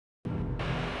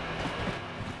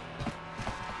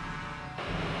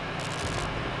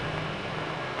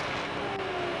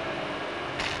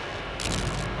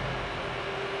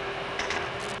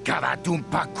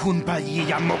Karatumpa kunpa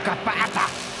yiya mokapata.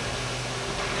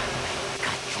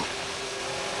 Kachu.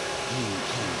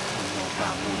 Inki kunoba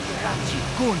mulirachi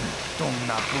kun.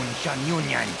 Tongna punsha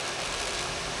nyunyan.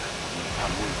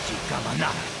 Pamulchi kamana.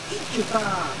 Ichuta.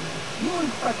 Yun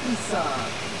patisa.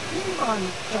 Iman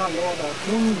chaloda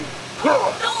kun.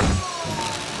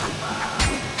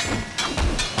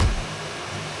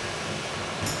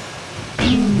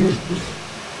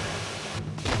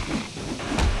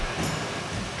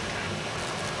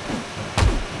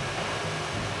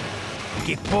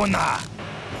 Kipona.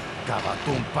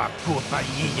 Karatumpa kulpa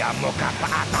yiya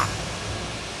mokapata.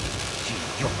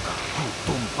 Chiyoka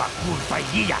kutumpa kulpa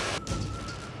yiya.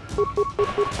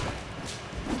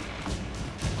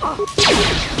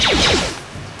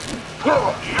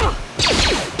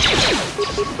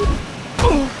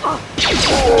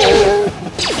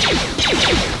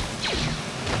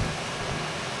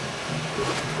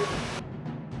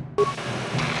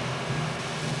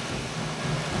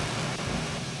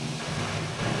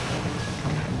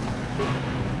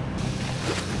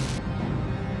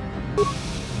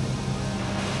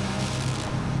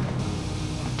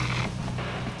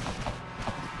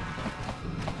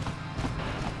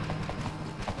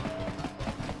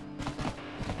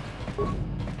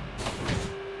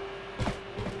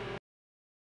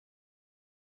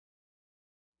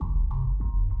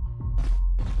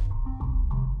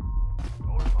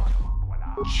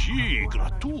 Ci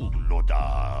gratullo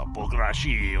da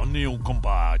pograshi ogni un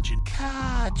compagno.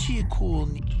 Kachi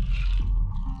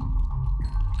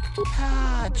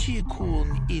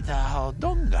kun ita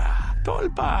hodonga.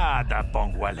 Tolpa da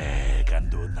pongwale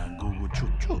kando nangu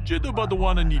chuchu. Jedo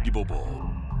badwana ni di bobo.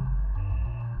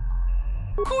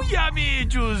 Kuyami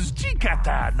juz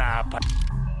chikata na pa.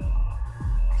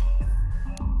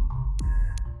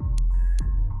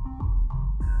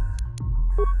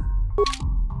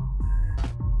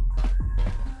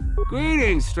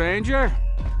 Greetings, stranger.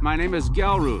 My name is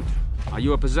Gelroot. Are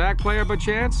you a Pazak player by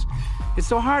chance? It's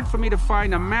so hard for me to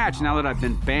find a match now that I've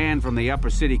been banned from the Upper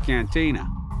City Cantina.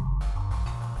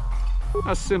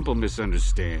 A simple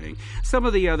misunderstanding. Some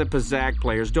of the other Pazak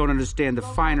players don't understand the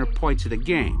finer points of the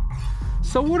game.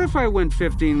 So what if I win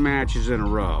 15 matches in a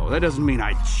row? That doesn't mean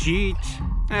I cheat.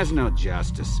 There's no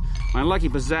justice. My lucky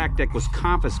Pazak deck was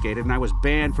confiscated and I was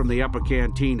banned from the Upper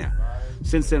Cantina.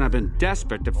 Since then, I've been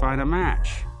desperate to find a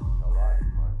match.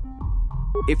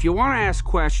 If you want to ask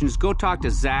questions, go talk to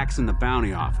Zax in the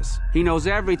bounty office. He knows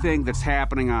everything that's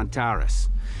happening on Taris.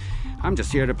 I'm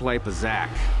just here to play Pazak.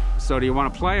 So do you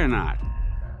want to play or not?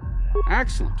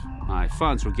 Excellent. My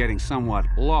funds were getting somewhat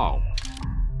low.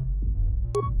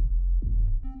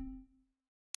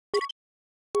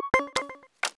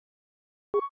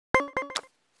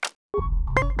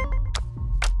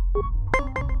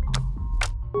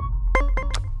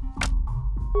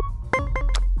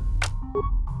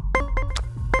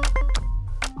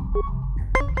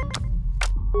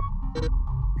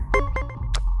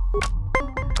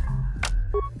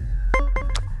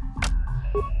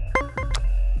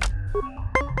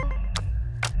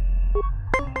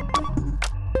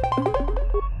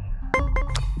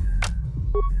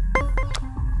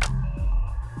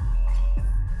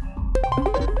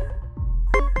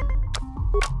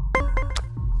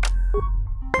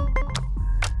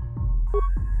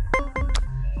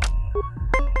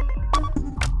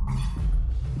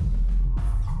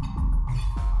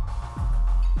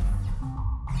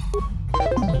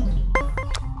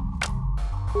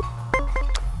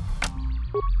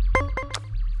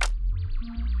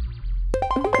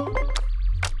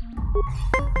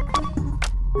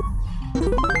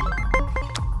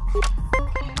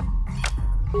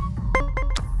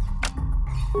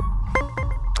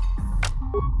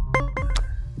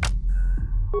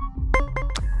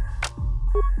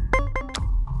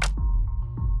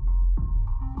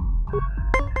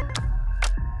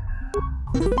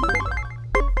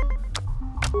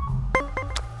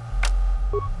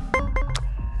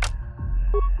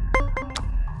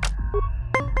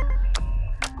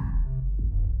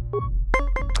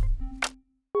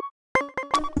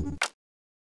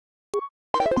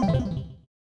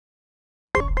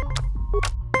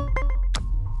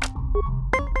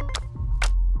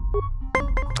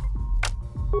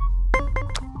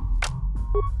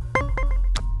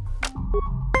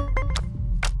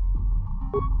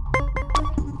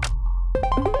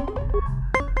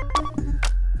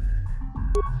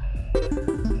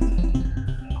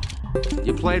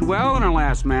 You played well in our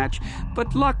last match,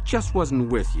 but luck just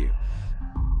wasn't with you.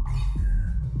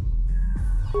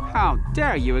 How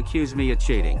dare you accuse me of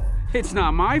cheating? It's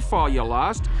not my fault you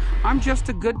lost. I'm just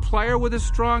a good player with a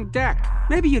strong deck.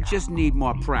 Maybe you just need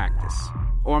more practice.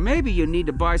 Or maybe you need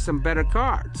to buy some better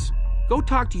cards. Go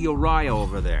talk to Uriah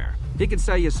over there. He can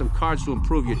sell you some cards to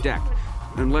improve your deck,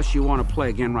 unless you want to play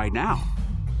again right now.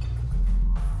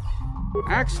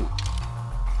 Excellent.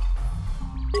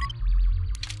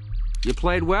 You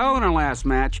played well in our last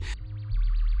match.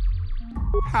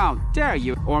 How dare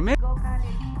you? Or maybe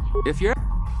if you're...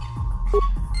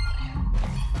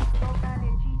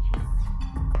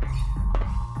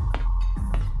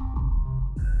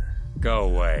 Go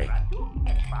away.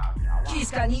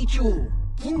 Jiska nichu,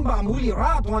 kinba muli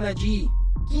radwana ji,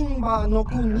 kinba no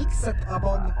kuniksat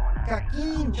abog,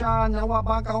 kakin cha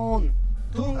nawabagaon,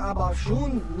 tung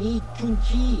abashun ni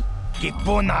chunchi.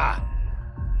 Kipuna!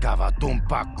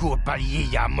 Kavatumpa kulpa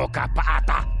yiya moka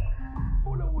paata!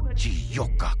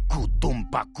 Chiyoka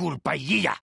kutumpa kulpa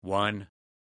yiya! 1.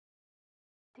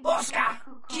 Oscar,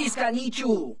 jiska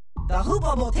nichu, da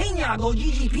hupa botenya go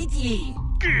jiji piti.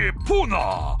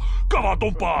 Kipuna!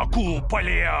 Kavatumpa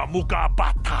kupalea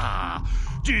mukabata!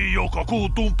 Jiyoka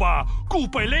kutumpa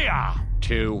kupalea!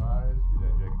 2.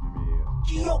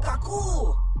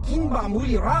 Jiyokaku, kinba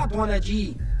muli radwana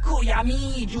ji,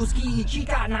 kuyami juski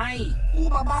chika nai,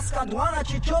 ubabaska dwana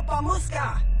chichopa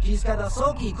muska, jiska da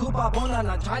soki kupa bona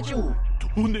na chachu.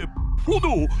 Tune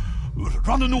pudu!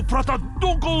 Rananu prata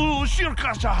donko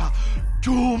shirkasha!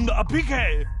 Jum na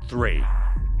apike! 3.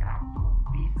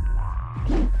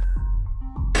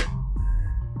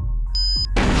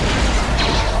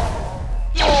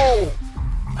 No!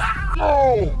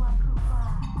 No!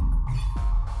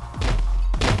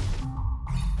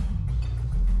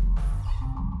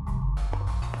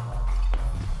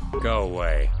 Go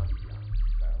away.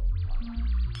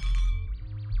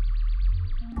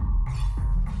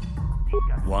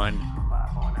 One.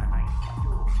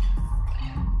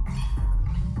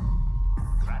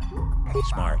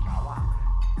 Smart.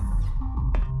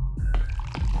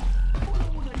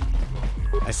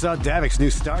 I saw Davik's new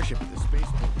starship at the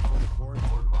spaceport before the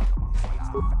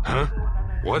quarantine. Huh?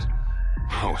 What?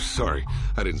 Oh, sorry.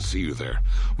 I didn't see you there.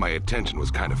 My attention was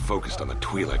kind of focused on the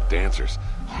Twi'lek dancers.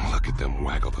 Look at them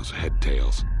waggle those head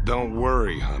tails. Don't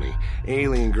worry, honey.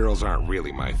 Alien girls aren't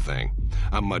really my thing.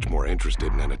 I'm much more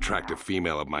interested in an attractive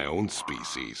female of my own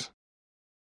species.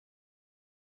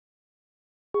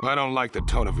 I don't like the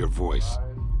tone of your voice.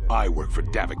 I work for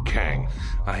Davik Kang.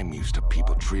 I'm used to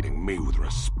people treating me with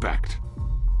respect.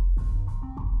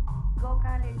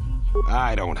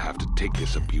 I don't have to take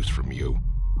this abuse from you.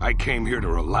 I came here to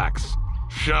relax.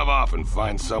 Shove off and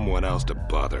find someone else to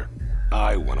bother.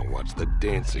 I want to watch the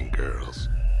dancing girls.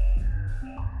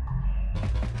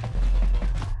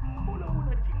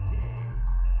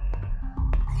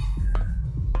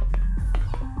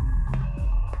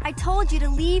 I told you to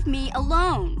leave me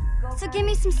alone. So give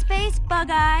me some space,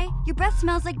 Bug-Eye. Your breath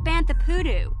smells like Bantha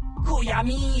Poodoo.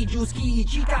 Kuyami juski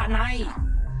chika nai,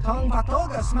 tong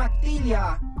patoga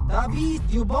smaktilia. David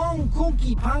yubong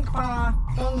kunki pangpa,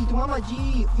 tong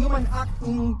itwamaji human act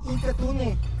in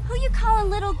ikatune. Who you calling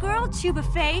little girl, Chuba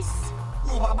Face?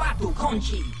 Ubabatu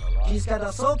konchi, jiska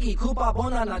da soki kupa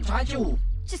bona na chachu.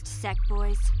 Just a sec,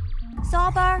 boys.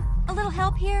 Sawbar, a little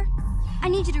help here? I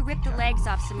need you to rip the legs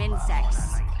off some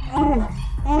insects.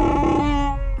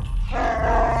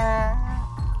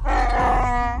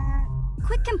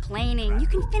 Quit complaining. You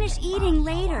can finish eating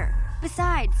later.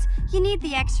 Besides, you need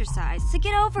the exercise, so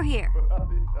get over here.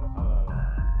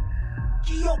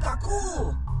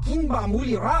 Jiyokaku, kinba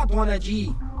muli radwana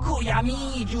ji,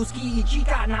 kuyami juski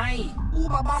chika nai,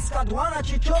 ubabaska dwana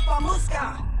chichopa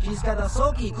muska, jiska da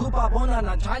soki kupa bona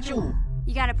na chachu.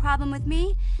 You got a problem with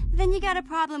me? Then you got a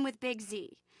problem with Big Z.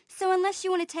 So unless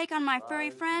you want to take on my furry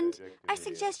friend, I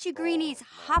suggest you greenies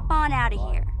hop on out of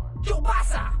here.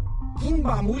 Chubasa,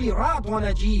 kinba muli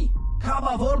radwana ji,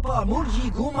 kaba volpa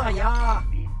murji gumaya.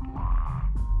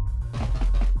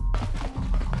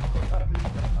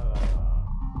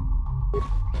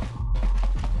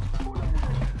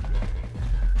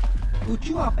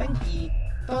 Uchua penki,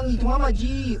 tong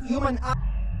itwamaji human a.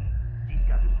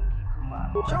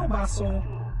 Ciao baso.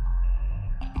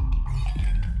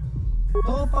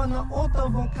 Topa na ota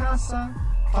vokasa,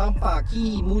 pampa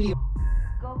ki muli.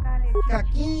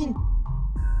 Kakin.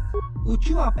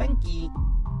 Uchua penki.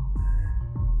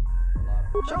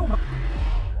 Ciao ba.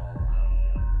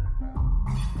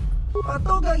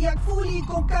 Patoga yak fuli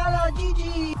kokala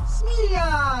Gigi.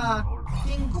 Smilia.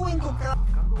 Tingkuin kokala.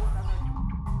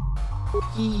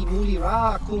 Ki muli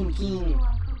ra kun king.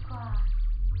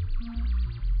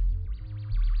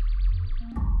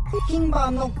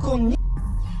 Kimba no kun.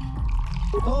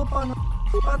 Topa no.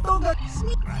 Patoga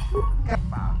smilia.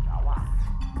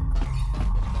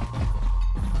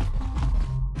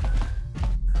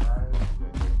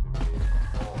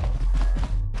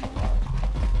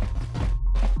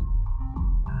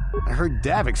 heard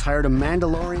Davix hired a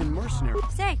Mandalorian mercenary.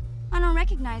 Say, I don't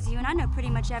recognize you, and I know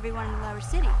pretty much everyone in the lower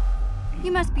city.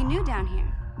 You must be new down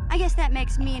here. I guess that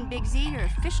makes me and Big Z your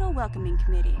official welcoming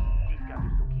committee.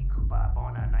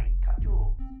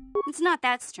 It's not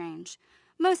that strange.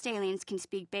 Most aliens can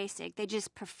speak basic, they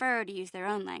just prefer to use their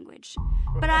own language.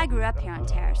 But I grew up here on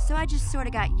Taris, so I just sort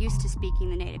of got used to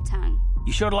speaking the native tongue.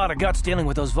 You showed a lot of guts dealing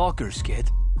with those Vulkars, kid.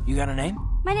 You got a name?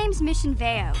 My name's Mission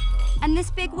Veo, and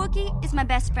this big Wookiee is my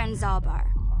best friend Zalbar.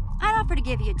 I'd offer to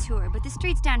give you a tour, but the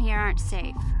streets down here aren't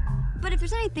safe. But if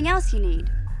there's anything else you need...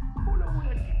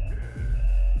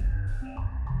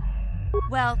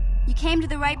 Well, you came to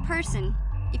the right person.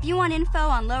 If you want info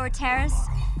on Lower Taris,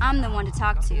 I'm the one to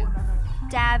talk to.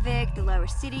 Davik, the Lower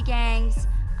City gangs.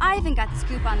 I even got the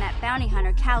scoop on that bounty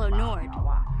hunter, Calo Nord.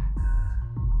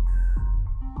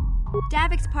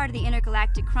 Davik's part of the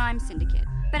Intergalactic Crime Syndicate,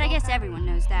 but I guess everyone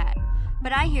knows that.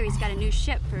 But I hear he's got a new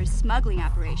ship for his smuggling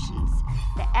operations,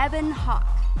 the Ebon Hawk.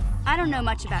 I don't know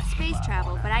much about space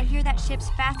travel, but I hear that ship's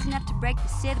fast enough to break the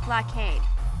Sith blockade.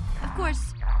 Of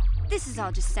course, this is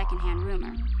all just secondhand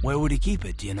rumor. Where would he keep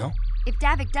it, do you know? If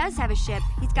Davik does have a ship,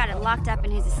 he's got it locked up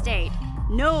in his estate.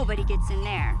 Nobody gets in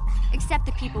there, except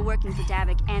the people working for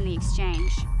Davik and the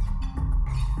Exchange.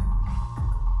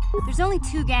 There's only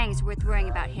two gangs worth worrying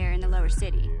about here in the lower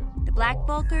city. The Black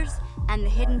Vulkars and the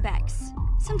Hidden Becks.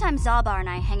 Sometimes Zalbar and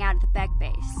I hang out at the Beck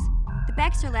base. The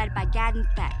Becks are led by Gadden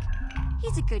Beck.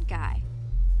 He's a good guy.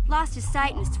 Lost his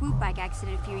sight in a swoop bike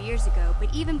accident a few years ago,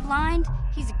 but even blind,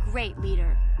 he's a great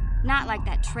leader. Not like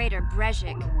that traitor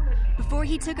Brezhik. Before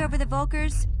he took over the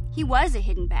Vulkars, he was a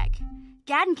Hidden Beck.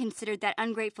 Gadden considered that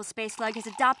ungrateful space slug his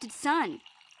adopted son.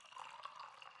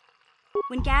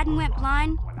 When Gadden went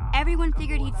blind, everyone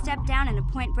figured he'd step down and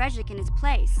appoint Brezhik in his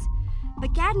place.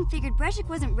 But Gadden figured Brezhik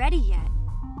wasn't ready yet.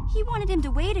 He wanted him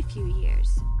to wait a few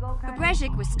years. But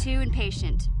Brezhik was too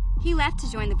impatient. He left to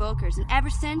join the Vulkars, and ever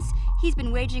since, he's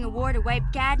been waging a war to wipe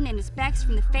Gadden and his Becks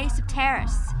from the face of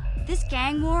Taris. This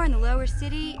gang war in the lower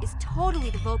city is totally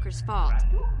the Vulkars' fault.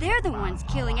 They're the ones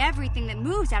killing everything that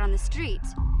moves out on the street.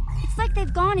 It's like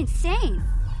they've gone insane.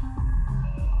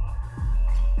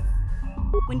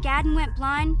 When Gadden went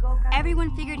blind,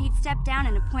 everyone figured he'd step down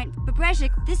and appoint... But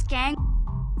Brezhik, this gang...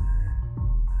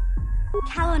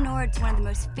 Calo Nord's one of the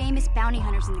most famous bounty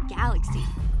hunters in the galaxy.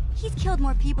 He's killed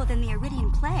more people than the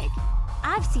Iridian Plague.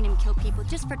 I've seen him kill people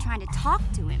just for trying to talk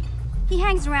to him. He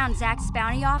hangs around Zach's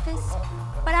bounty office,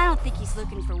 but I don't think he's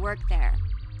looking for work there.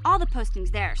 All the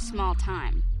postings there are small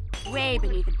time, way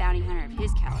beneath a bounty hunter of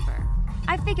his caliber.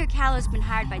 I figure Calo's been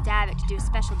hired by Davik to do a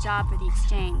special job for the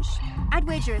Exchange. I'd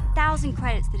wager 1,000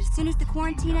 credits that as soon as the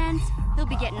quarantine ends, he'll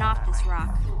be getting off this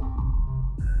rock.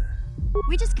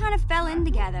 We just kind of fell in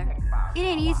together. It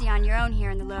ain't easy on your own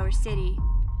here in the lower city.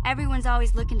 Everyone's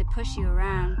always looking to push you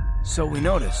around. So we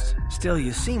noticed. Still,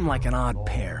 you seem like an odd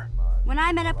pair. When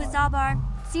I met up with Zalbar,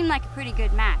 it seemed like a pretty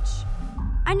good match.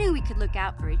 I knew we could look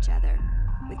out for each other.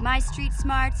 With my street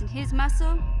smarts and his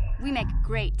muscle, we make a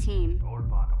great team.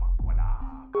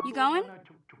 You going?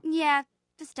 Yeah,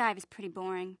 this dive is pretty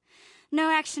boring. No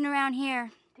action around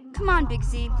here. Come on, Big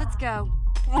Z, let's go.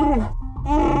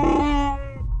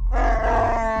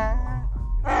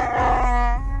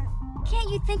 Can't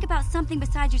you think about something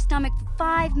besides your stomach for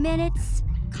 5 minutes?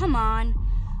 Come on.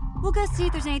 We'll go see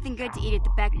if there's anything good to eat at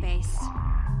the Beck base.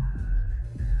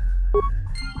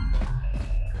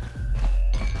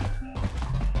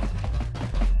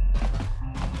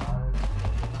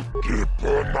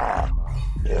 Kipona,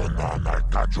 ona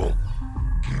naikajo.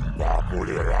 Kimba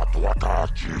mulira tuata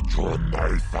chicho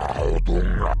naisa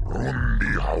haudunga,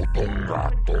 rundi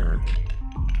haudunga tonki.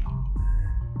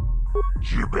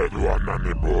 Chibedua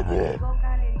nani bobo.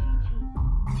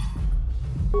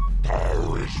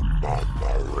 Taris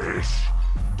manaris,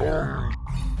 tong.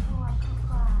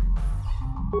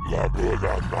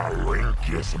 Labuda na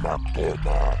rinkis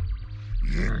matoma,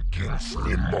 yinkin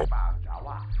slimo.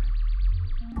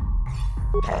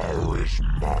 Taris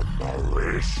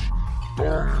manaris,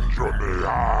 tong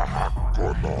jomea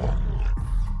hakonon.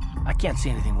 I can't see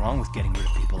anything wrong with getting rid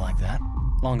of people like that.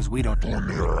 As long as we don't...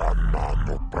 Unira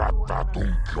nano prata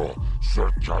tunkyo,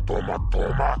 searcha toma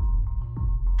toma.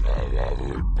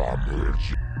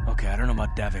 Okay, I don't know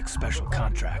about Davik's special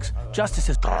contracts. Justice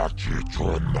is...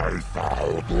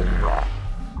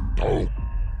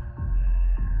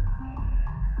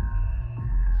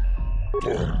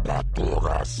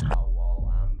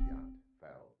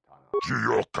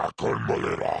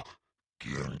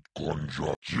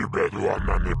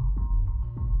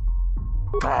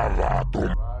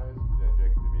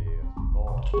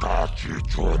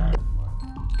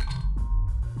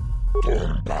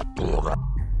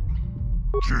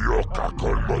 지옥과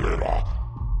걸머리라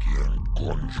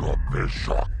긴군저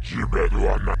배샥 집에도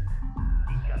왔나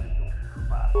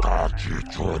같이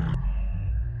준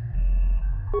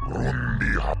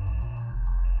룬비합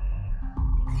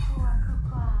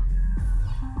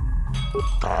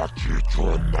같이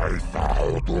준 나이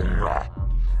싸우둥라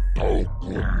더욱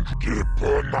꿈주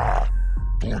깊으나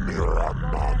돈이란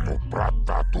나누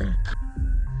브라타 둥크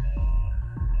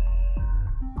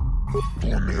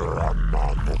돈이란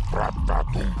나누 브라타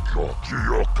둥켜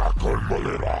지옥과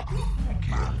걸머리라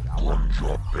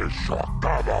긴군저 배샥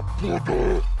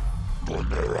따바푸드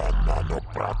돈이란 나누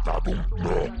브라타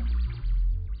둥크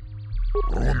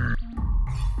룬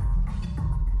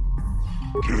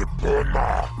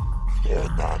깊으나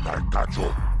도나날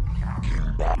가족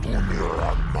긴바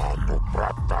돈이란 나누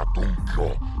브라타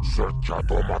둥켜 설자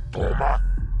도마토마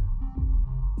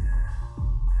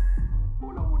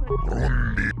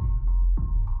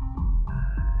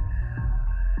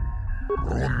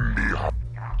룬비합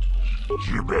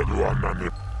집에도 왔나니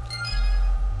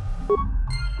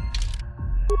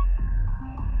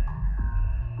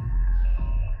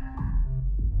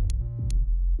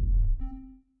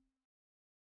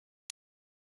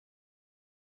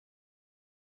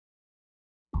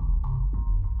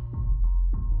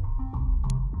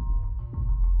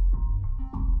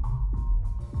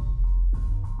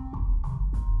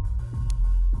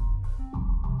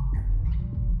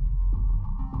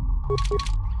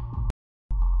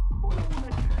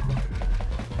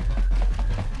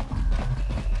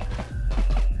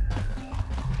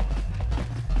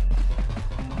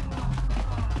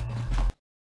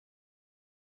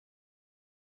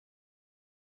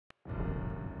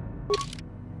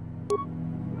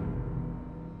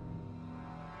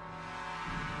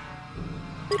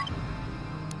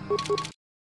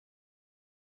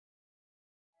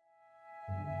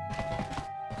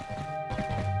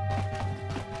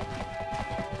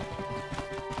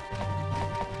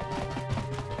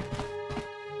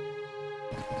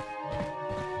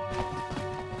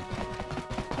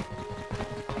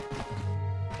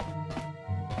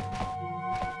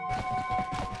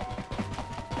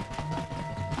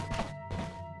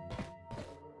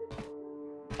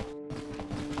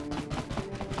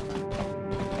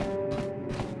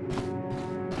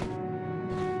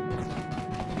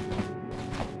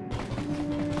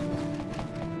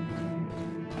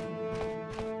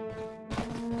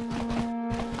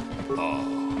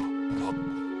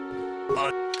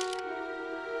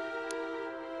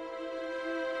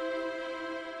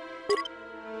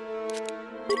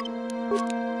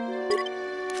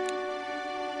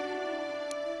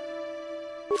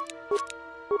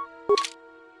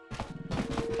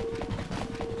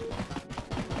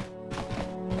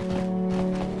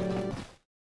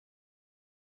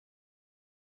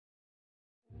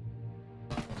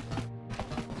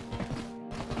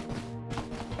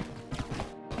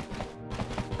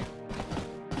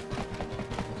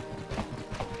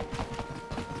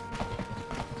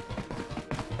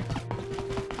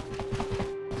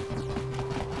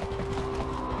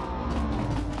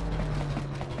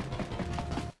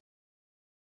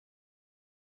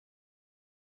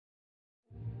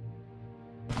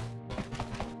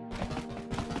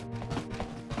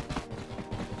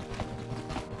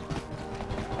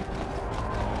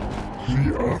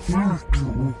She offered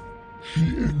to. She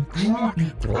enjoyed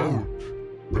it out.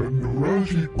 And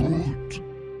really good.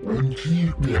 And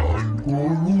she began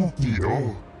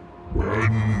Golubia.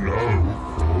 And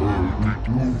now for the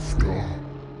Dufta.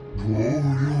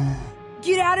 Gloria.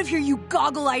 Get out of here, you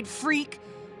goggle-eyed freak!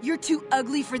 You're too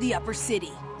ugly for the upper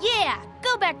city. Yeah,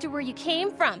 go back to where you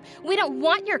came from. We don't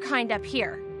want your kind up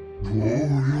here.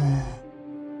 Gloria.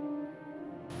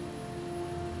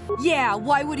 Yeah,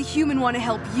 why would a human want to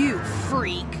help you,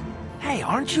 freak? Hey,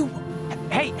 aren't you...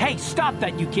 Hey, stop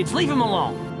that, you kids. Leave him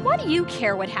alone. Why do you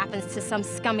care what happens to some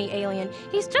scummy alien?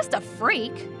 He's just a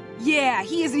freak. Yeah,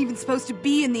 he isn't even supposed to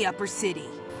be in the upper city.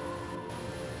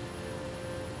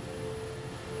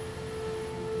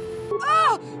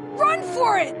 Oh! Run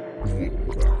for it!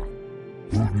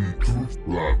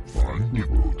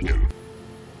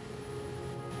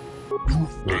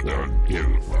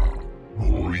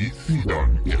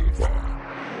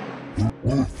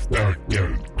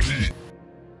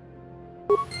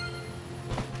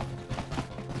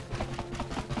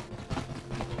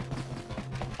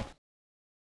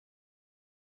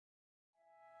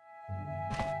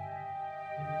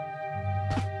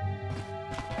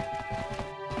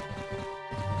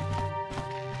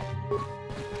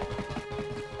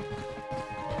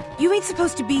 You ain't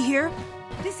supposed to be here.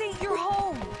 This ain't your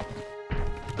home.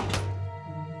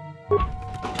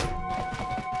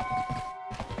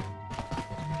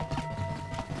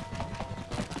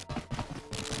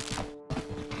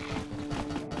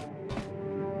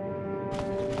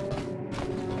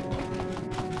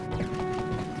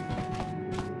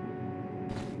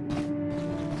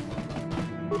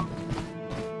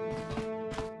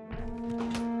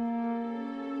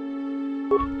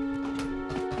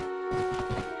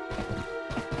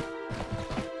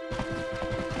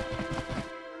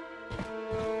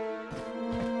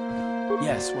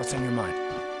 Yes, what's on your mind?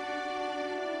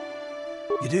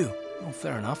 You do? Well,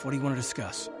 fair enough. What do you want to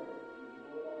discuss?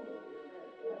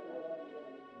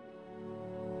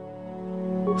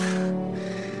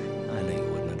 I knew you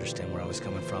wouldn't understand where I was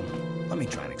coming from. Let me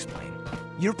try and explain.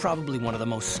 You're probably one of the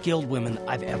most skilled women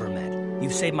I've ever met.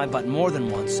 You've saved my butt more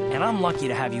than once, and I'm lucky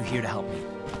to have you here to help me.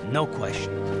 No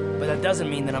question. But that doesn't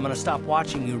mean that I'm gonna stop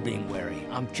watching you being wary.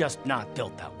 I'm just not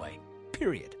built that way.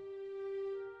 Period.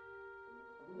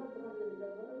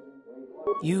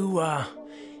 You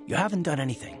haven't done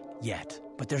anything yet,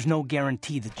 but there's no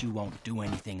guarantee that you won't do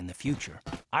anything in the future.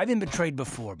 I've been betrayed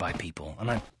before by people,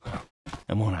 and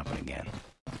it won't happen again.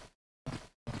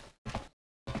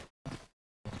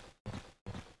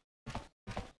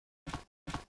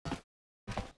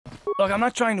 Look, I'm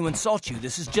not trying to insult you.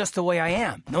 This is just the way I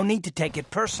am. No need to take it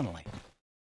personally.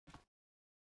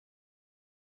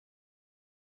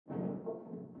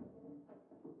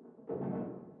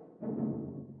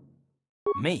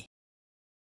 Me?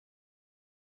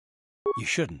 You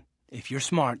shouldn't. If you're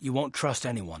smart, you won't trust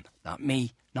anyone. Not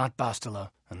me, not Bastila,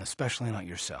 and especially not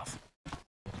yourself.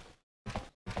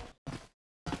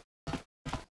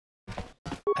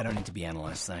 I don't need to be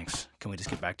analyzed, thanks. Can we just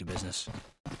get back to business?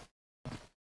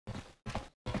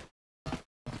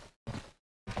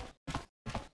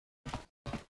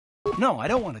 No, I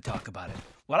don't want to talk about it.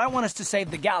 What I want is to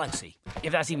save the galaxy,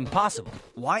 if that's even possible.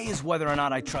 Why is whether or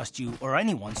not I trust you or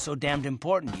anyone so damned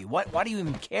important to you? Why do you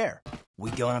even care?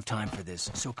 We don't have time for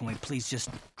this, so can we please just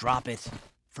drop it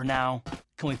for now?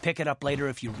 Can we pick it up later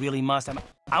if you really must?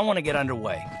 I want to get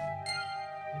underway.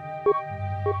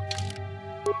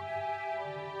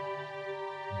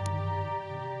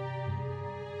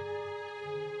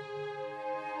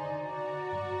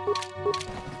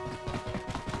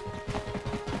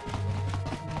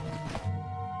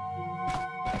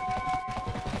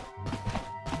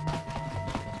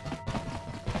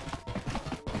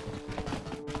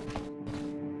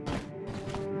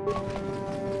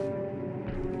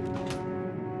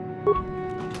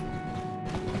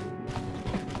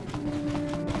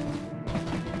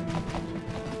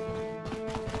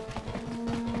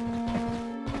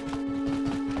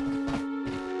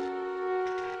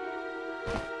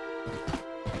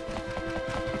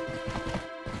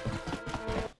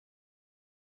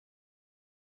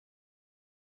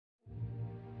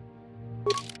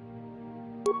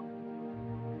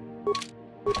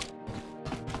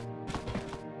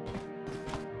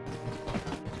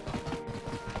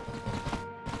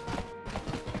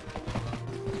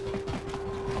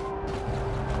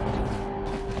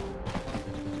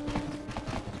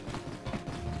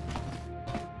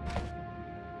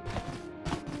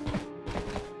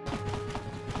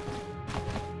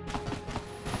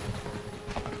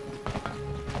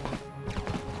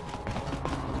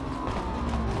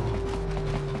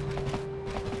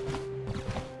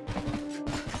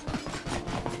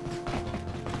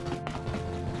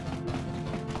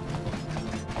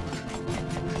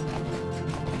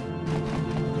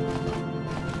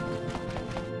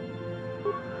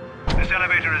 This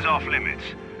elevator is off limits.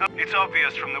 It's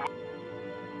obvious from the...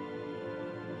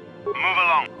 Move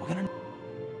along. We're gonna...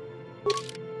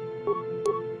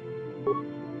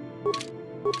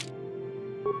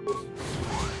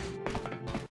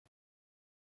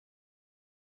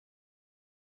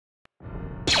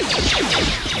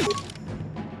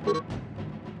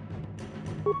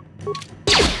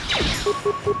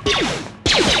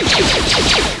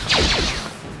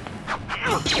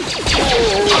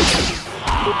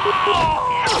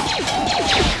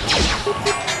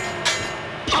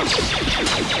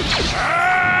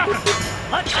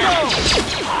 Let's go!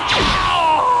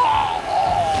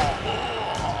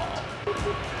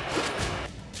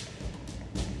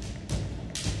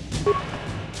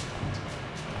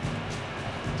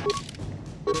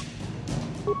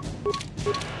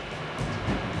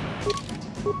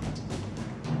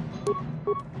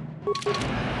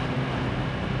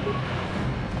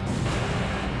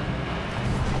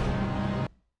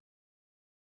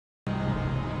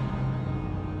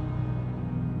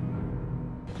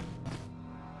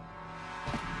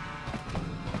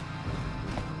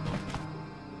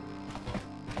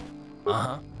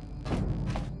 Uh-huh.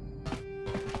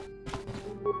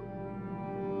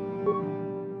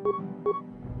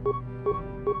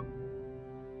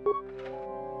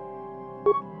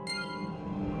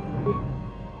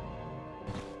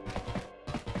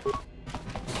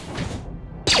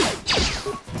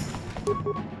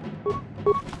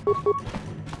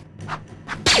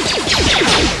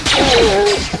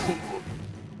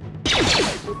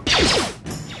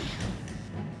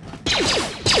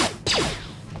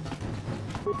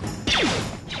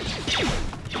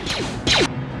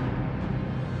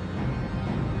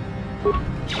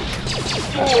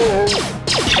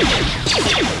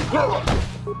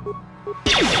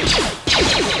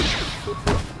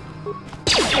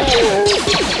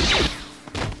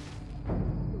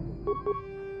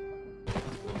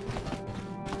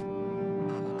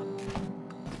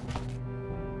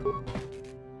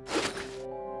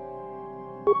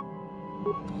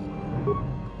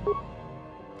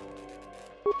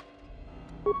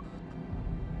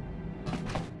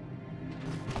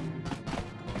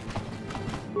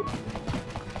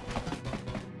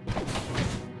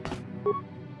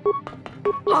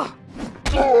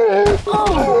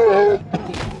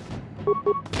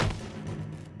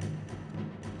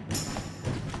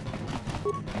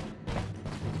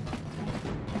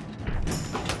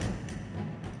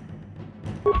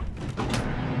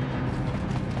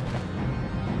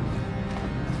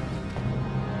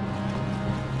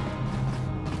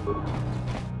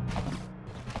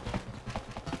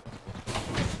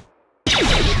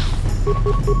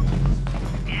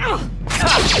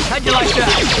 How'd you like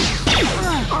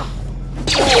that?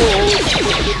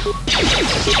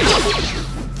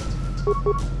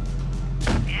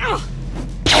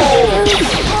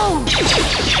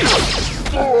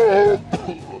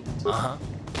 Uh-huh.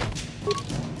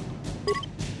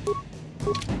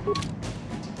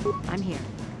 I'm here.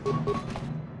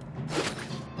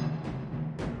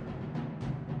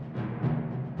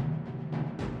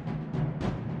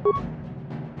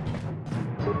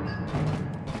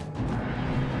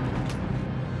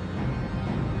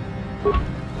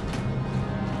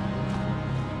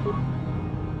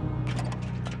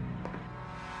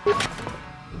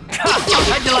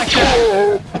 How'd you like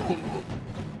that?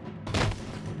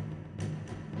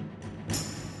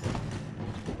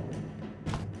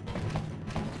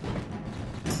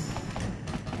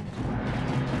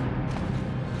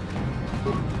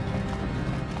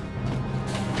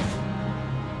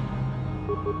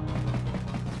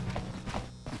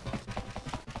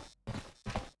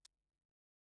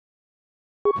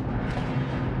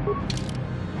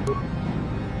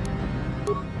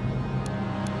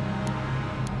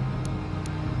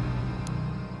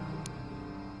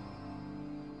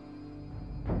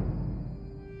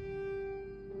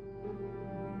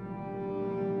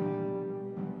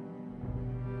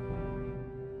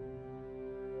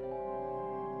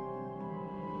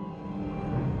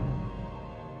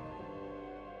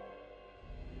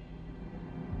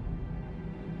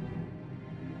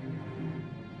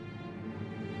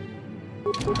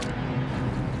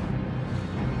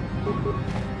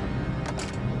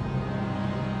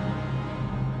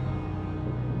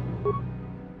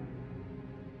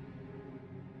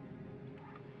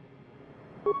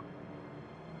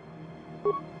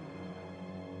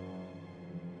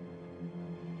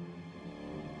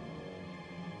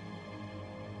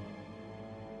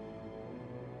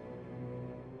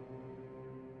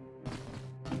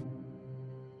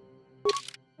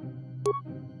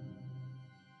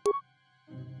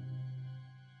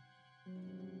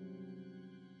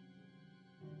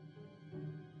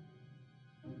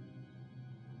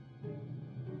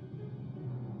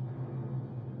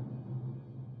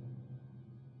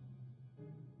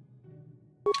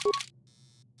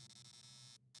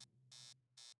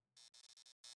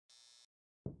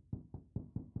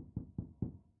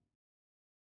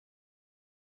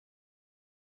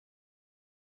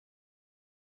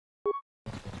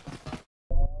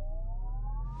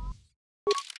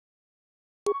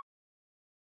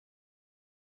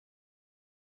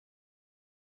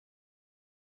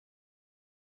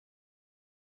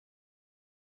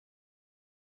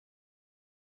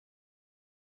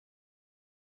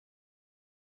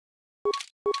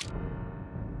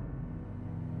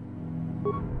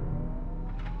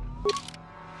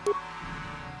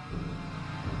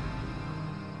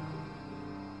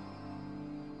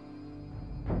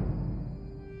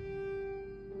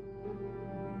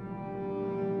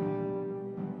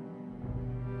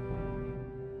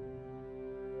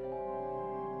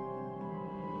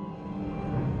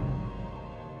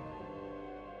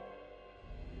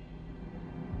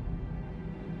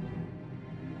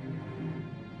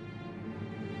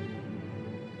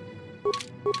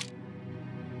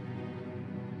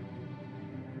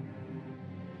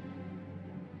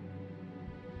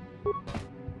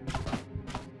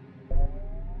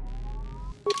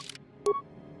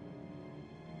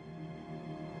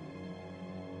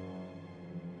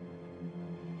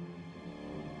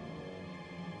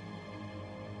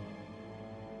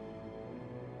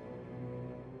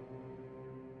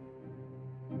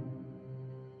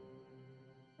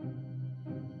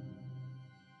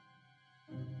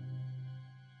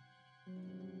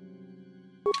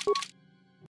 Kawana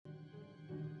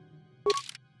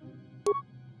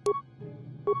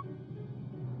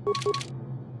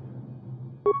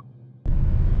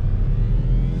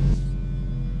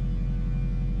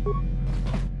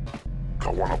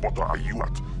bota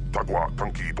ayuat, tagwa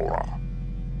kanki bora.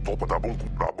 Topa da bunku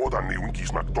la boda ni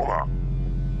winkis makdoma.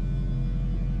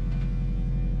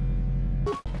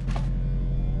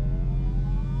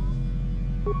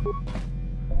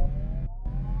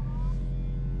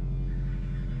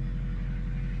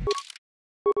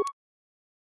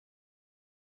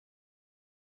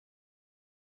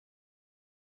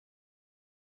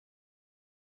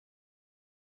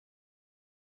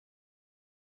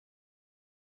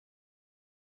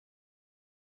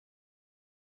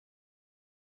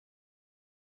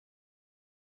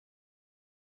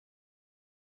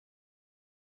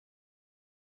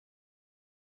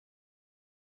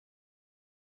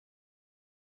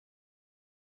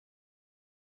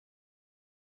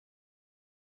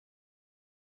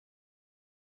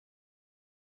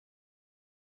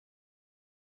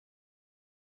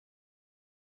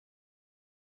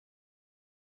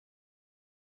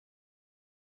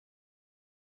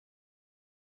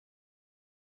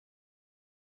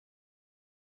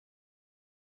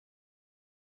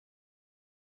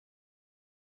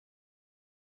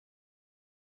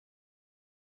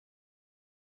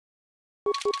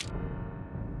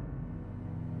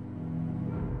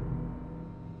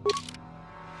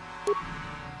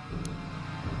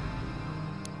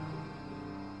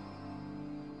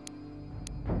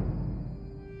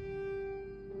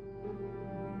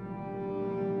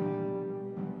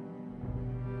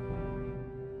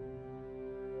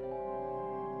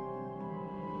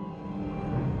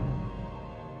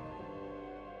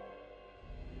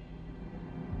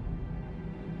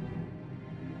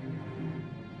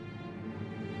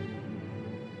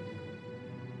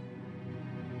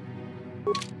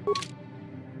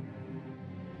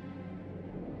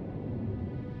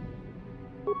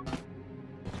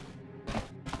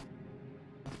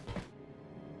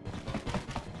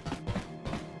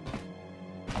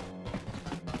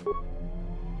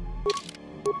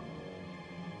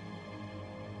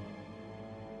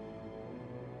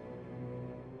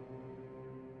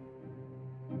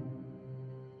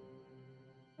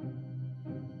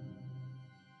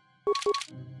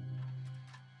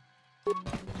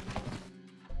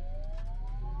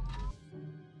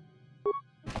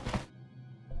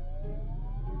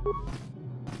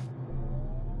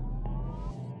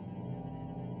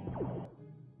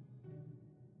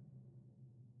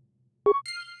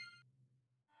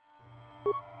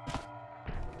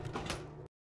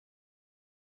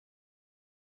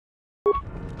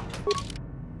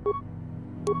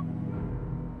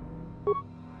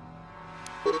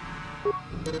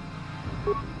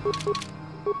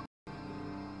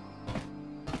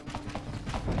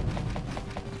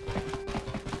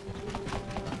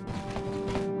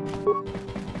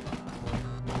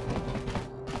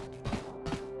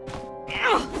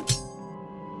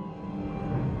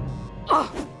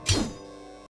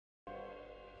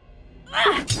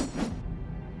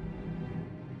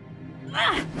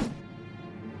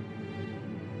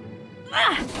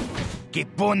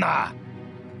 Kipuna!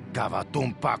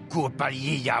 Kavatumpa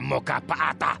kupaliya moka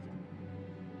paata!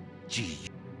 Ji.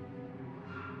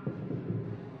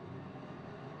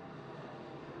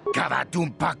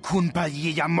 Kavatumpa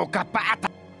kunpaliya moka paata!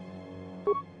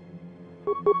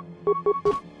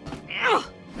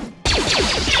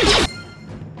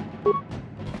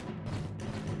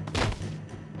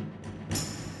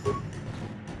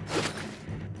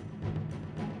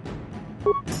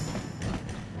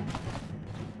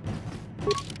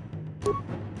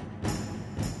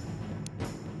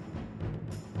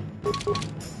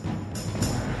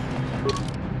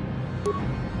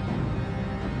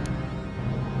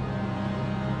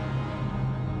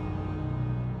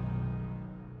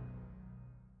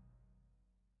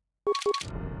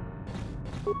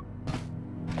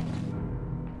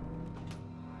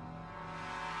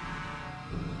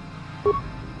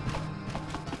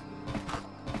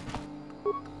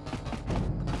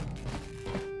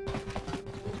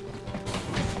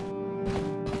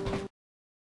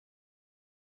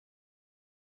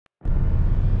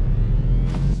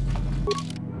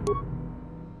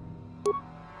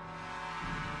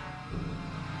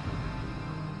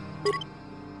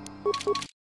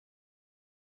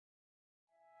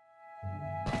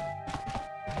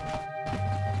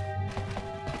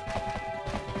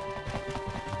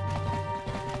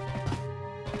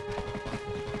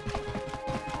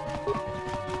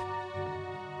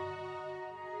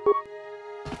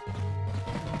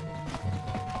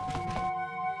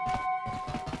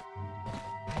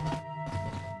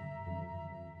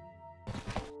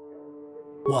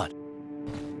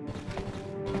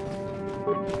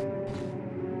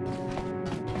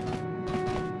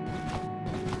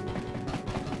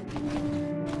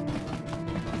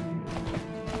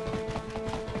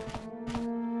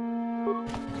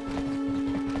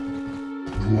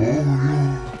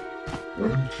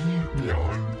 and keep me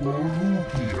on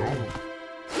Bolivia.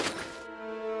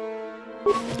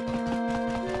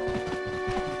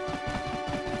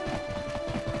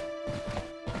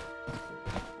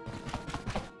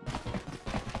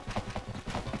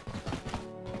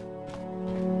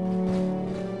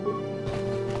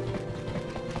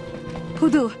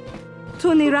 Pudu,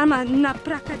 Tunirama na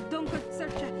praka donko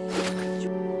searcha.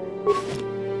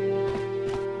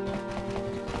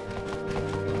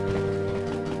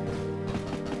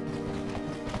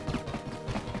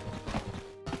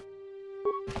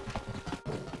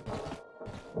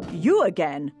 You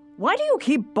again? Why do you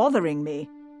keep bothering me?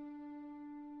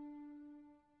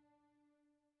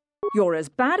 You're as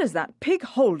bad as that pig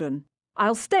Holden.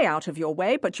 I'll stay out of your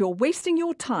way, but you're wasting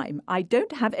your time. I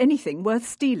don't have anything worth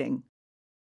stealing.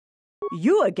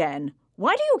 You again?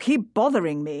 Why do you keep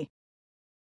bothering me?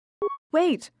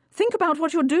 Wait, think about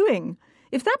what you're doing.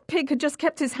 If that pig had just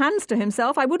kept his hands to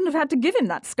himself, I wouldn't have had to give him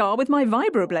that scar with my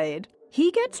vibroblade. He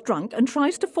gets drunk and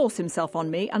tries to force himself on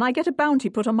me, and I get a bounty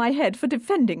put on my head for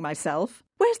defending myself.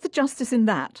 Where's the justice in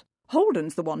that?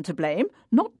 Holden's the one to blame,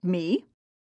 not me.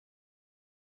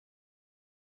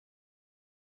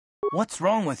 What's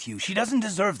wrong with you? She doesn't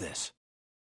deserve this.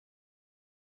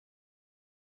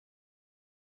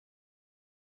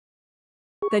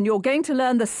 Then you're going to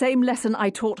learn the same lesson I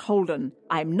taught Holden.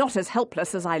 I'm not as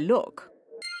helpless as I look.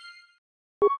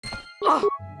 Oh!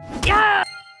 Yeah!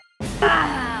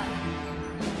 Ah!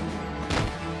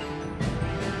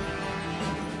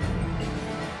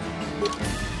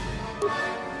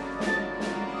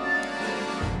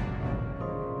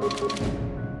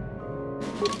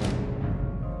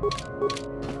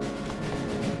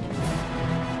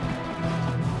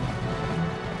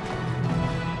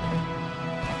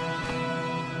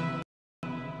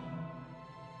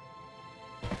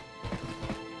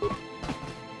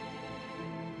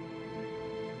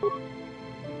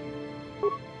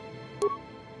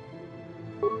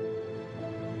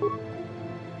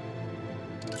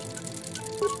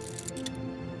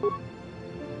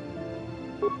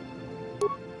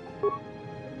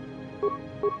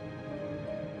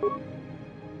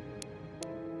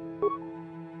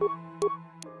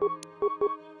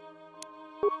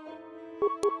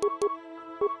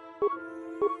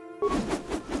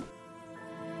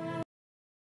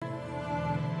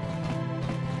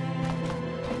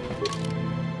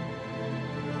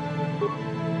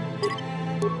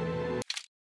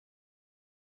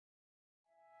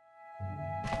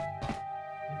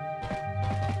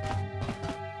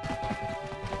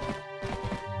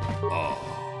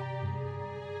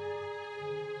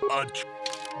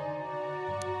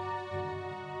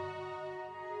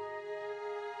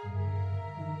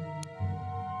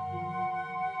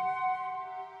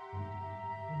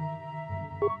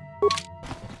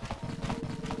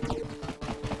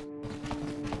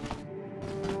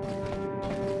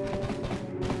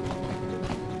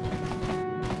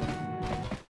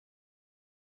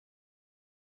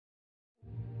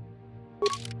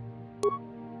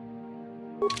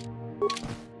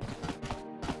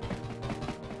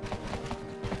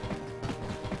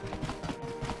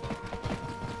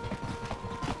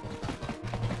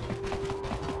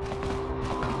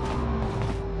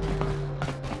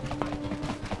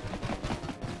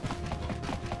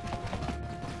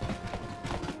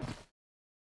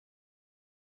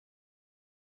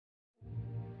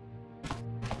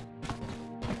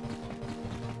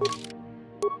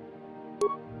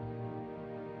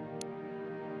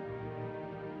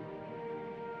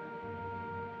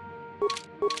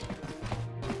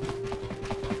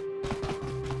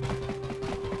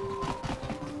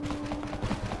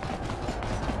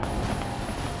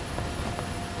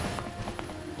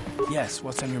 Yes,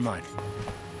 what's on your mind?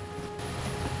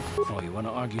 Oh, you want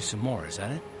to argue some more, is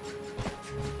that it?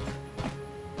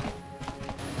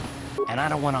 And I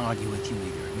don't want to argue with you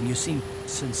either. I mean, you seem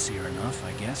sincere enough,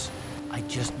 I guess. I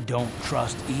just don't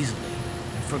trust easily.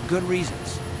 And for good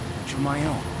reasons, which are my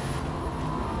own.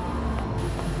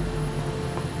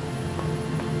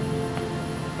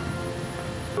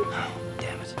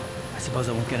 Damn it. I suppose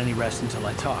I won't get any rest until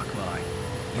I talk, will I?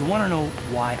 You want to know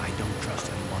why I don't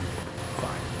trust anyone?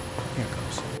 Fine. Here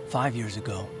goes. 5 years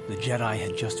ago, the Jedi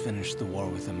had just finished the war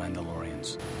with the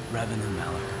Mandalorians. Revan and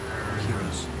Malak were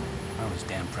heroes. I was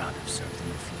damn proud to have served in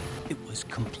the fleet. It was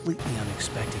completely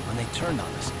unexpected when they turned on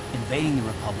us, invading the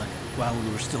Republic while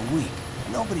we were still weak.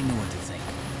 Nobody knew what to think,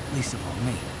 least of all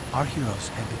me. Our heroes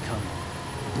had become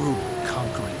brutal,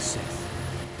 conquering Sith.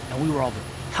 And we were all but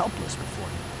helpless before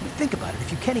them. I mean, think about it.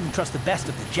 If you can't even trust the best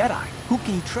of the Jedi, who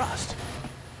can you trust?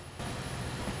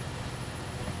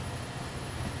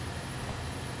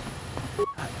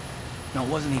 No, No,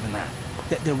 it wasn't even that.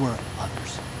 There were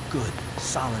others. Good,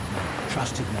 solid men,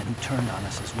 trusted men who turned on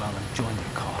us as well and joined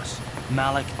their cause.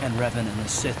 Malik and Revan and the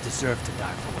Sith deserve to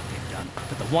die for what they've done.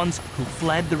 But the ones who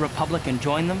fled the Republic and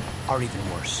joined them are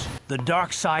even worse. The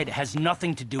dark side has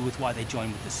nothing to do with why they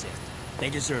joined with the Sith.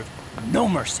 They deserve no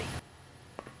mercy.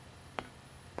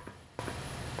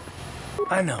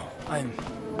 I know, and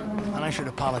I should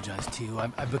apologize to you.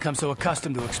 I've become so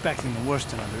accustomed to expecting the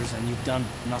worst in others, and you've done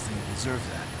nothing to deserve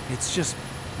that. It's just...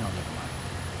 No, never mind.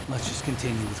 Let's just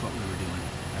continue with what we were doing.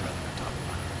 I'd rather not talk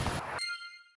about it.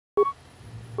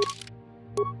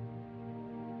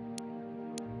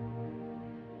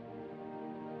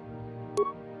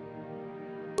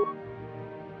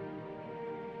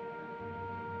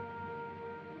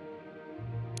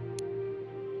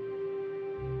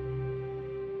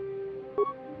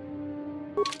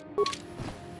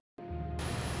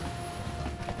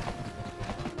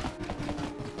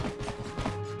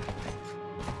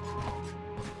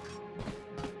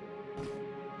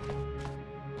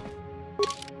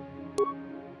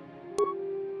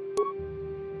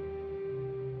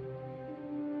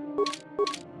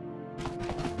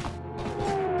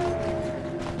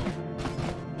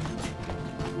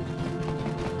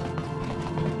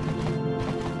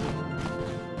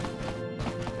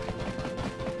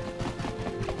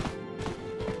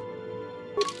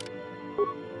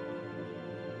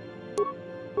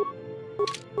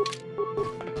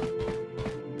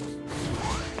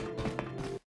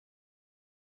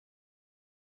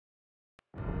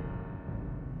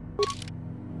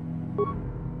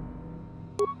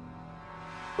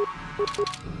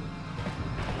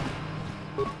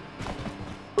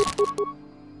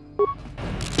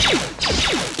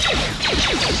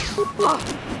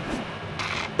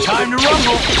 Time to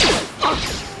rumble!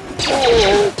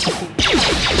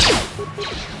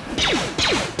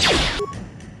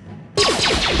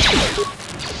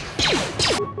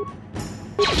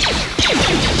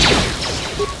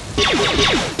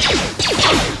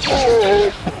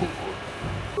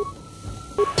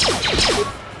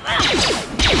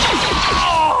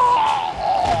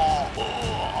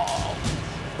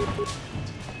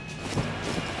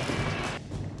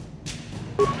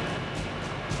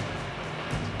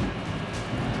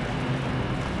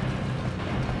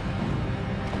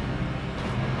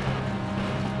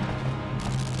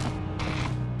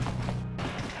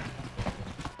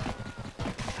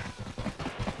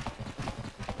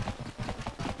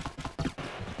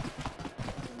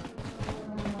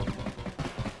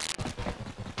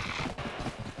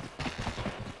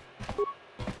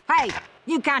 Hey,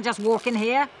 you can't just walk in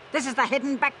here. This is the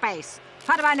hidden back base.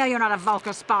 How do I know you're not a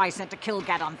Vulcar spy sent to kill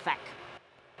Gadon Thek?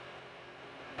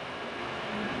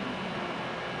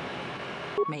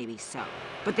 Maybe so.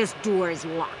 But this door is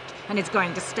locked, and it's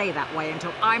going to stay that way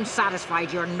until I'm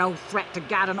satisfied you're no threat to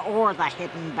Gadon or the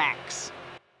hidden backs.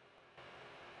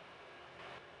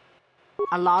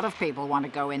 A lot of people want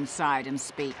to go inside and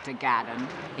speak to Gadon.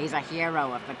 He's a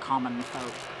hero of the common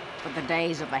folk. But the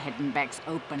days of the Hidden Beck's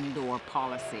open-door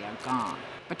policy are gone.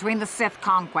 Between the Sith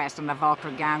conquest and the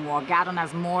Vulcar gang war, Gadon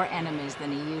has more enemies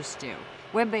than he used to.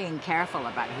 We're being careful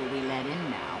about who we let in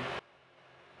now.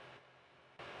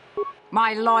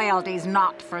 My loyalty's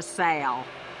not for sale.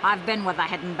 I've been with the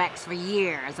Hidden Becks for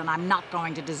years, and I'm not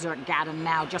going to desert Gadon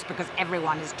now just because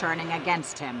everyone is turning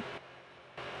against him.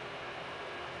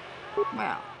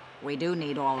 Well, we do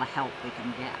need all the help we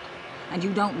can get. And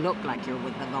you don't look like you're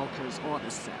with the Vulcars or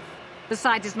the Sith.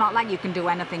 Besides, it's not like you can do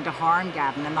anything to harm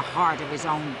Gadon in the heart of his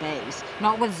own base,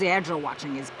 not with Zedra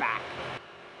watching his back.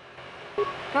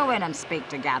 Go in and speak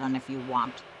to Gadon if you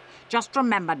want. Just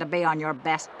remember to be on your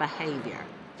best behavior.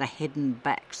 The Hidden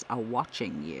Becks are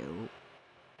watching you.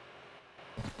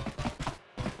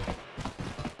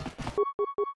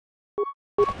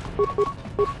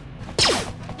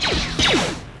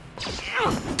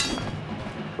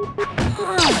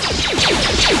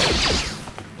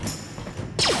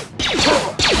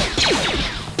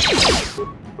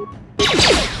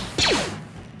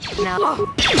 No. How'd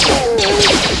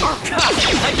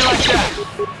you like that?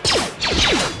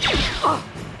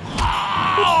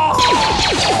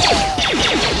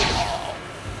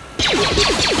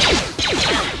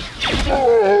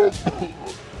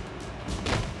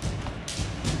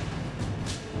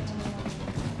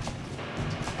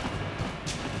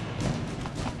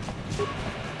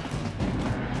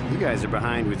 You guys are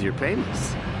behind with your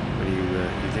payments. What do you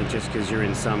think just because you're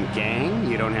in some gang,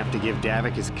 you don't have to give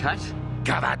Davik his cut?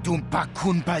 Kavatumpa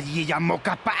kunpa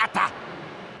yiyamoka paata.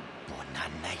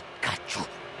 Bonanay kachu.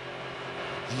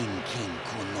 Yinkin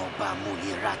kunoba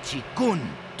mulirachi kun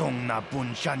tong na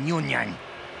bunsha nyunyan.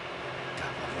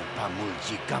 Kavarupa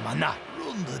mulji kamana.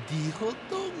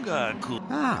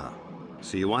 Ah,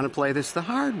 so you want to play this the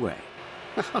hard way?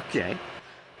 Okay.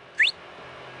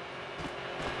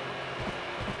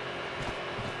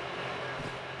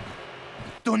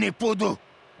 Tunipudu.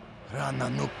 Rana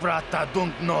nu prata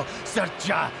dunkno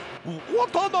sercha.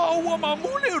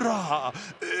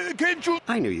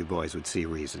 I knew you boys would see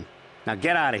reason. Now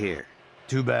get out of here.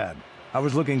 Too bad. I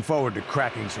was looking forward to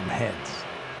cracking some heads.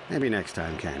 Maybe next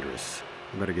time, Candaris.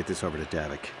 I better get this over to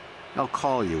Davik. I'll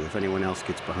call you if anyone else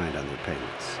gets behind on their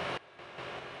payments.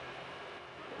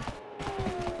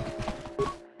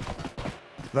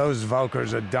 Those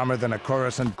Vulkars are dumber than a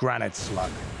Coruscant granite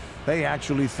slug. They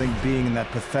actually think being in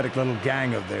that pathetic little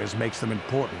gang of theirs makes them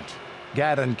important.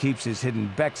 Gadon keeps his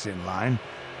hidden Becks in line,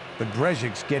 but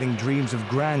Brezhik's getting dreams of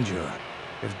grandeur.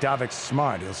 If Davik's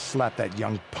smart, he'll slap that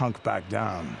young punk back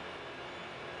down.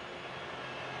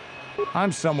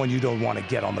 I'm someone you don't want to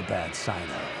get on the bad side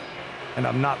of. And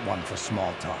I'm not one for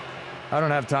small talk. I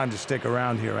don't have time to stick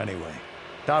around here anyway.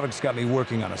 Davik's got me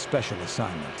working on a special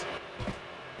assignment.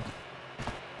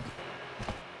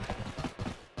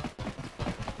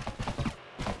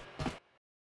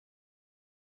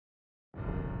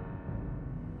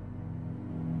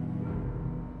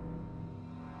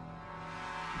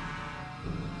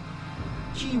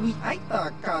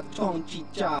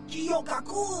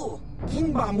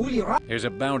 There's a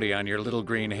bounty on your little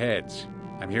green heads.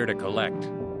 I'm here to collect.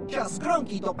 That's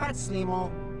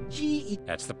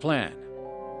the plan.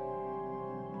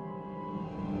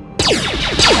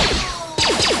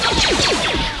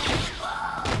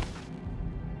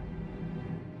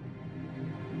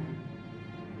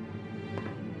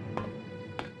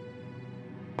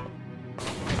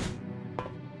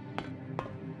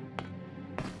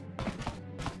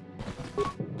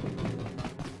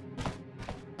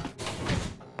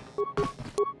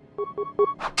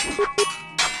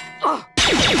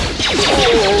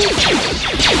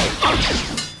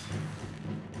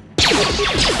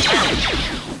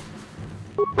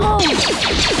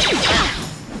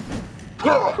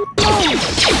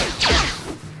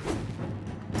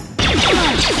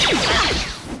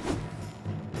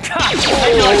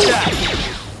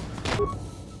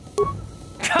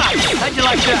 How'd you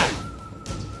like that?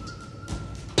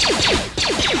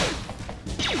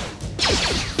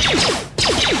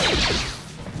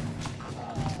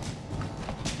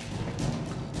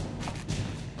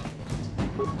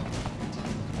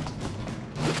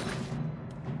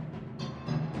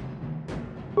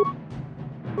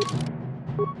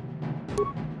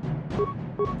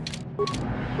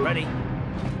 Ready?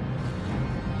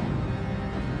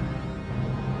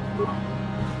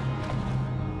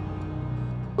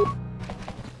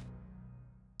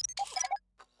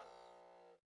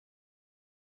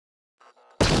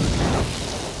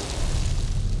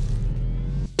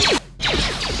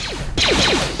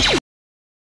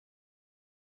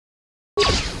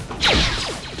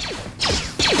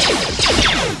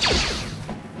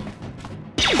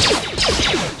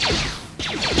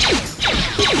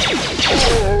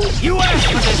 You asked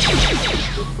for this!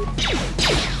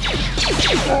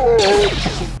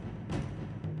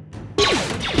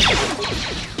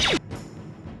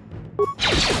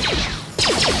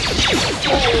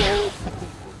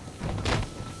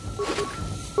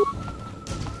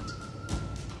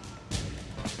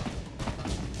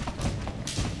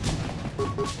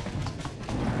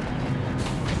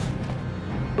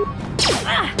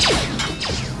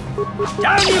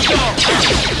 Down you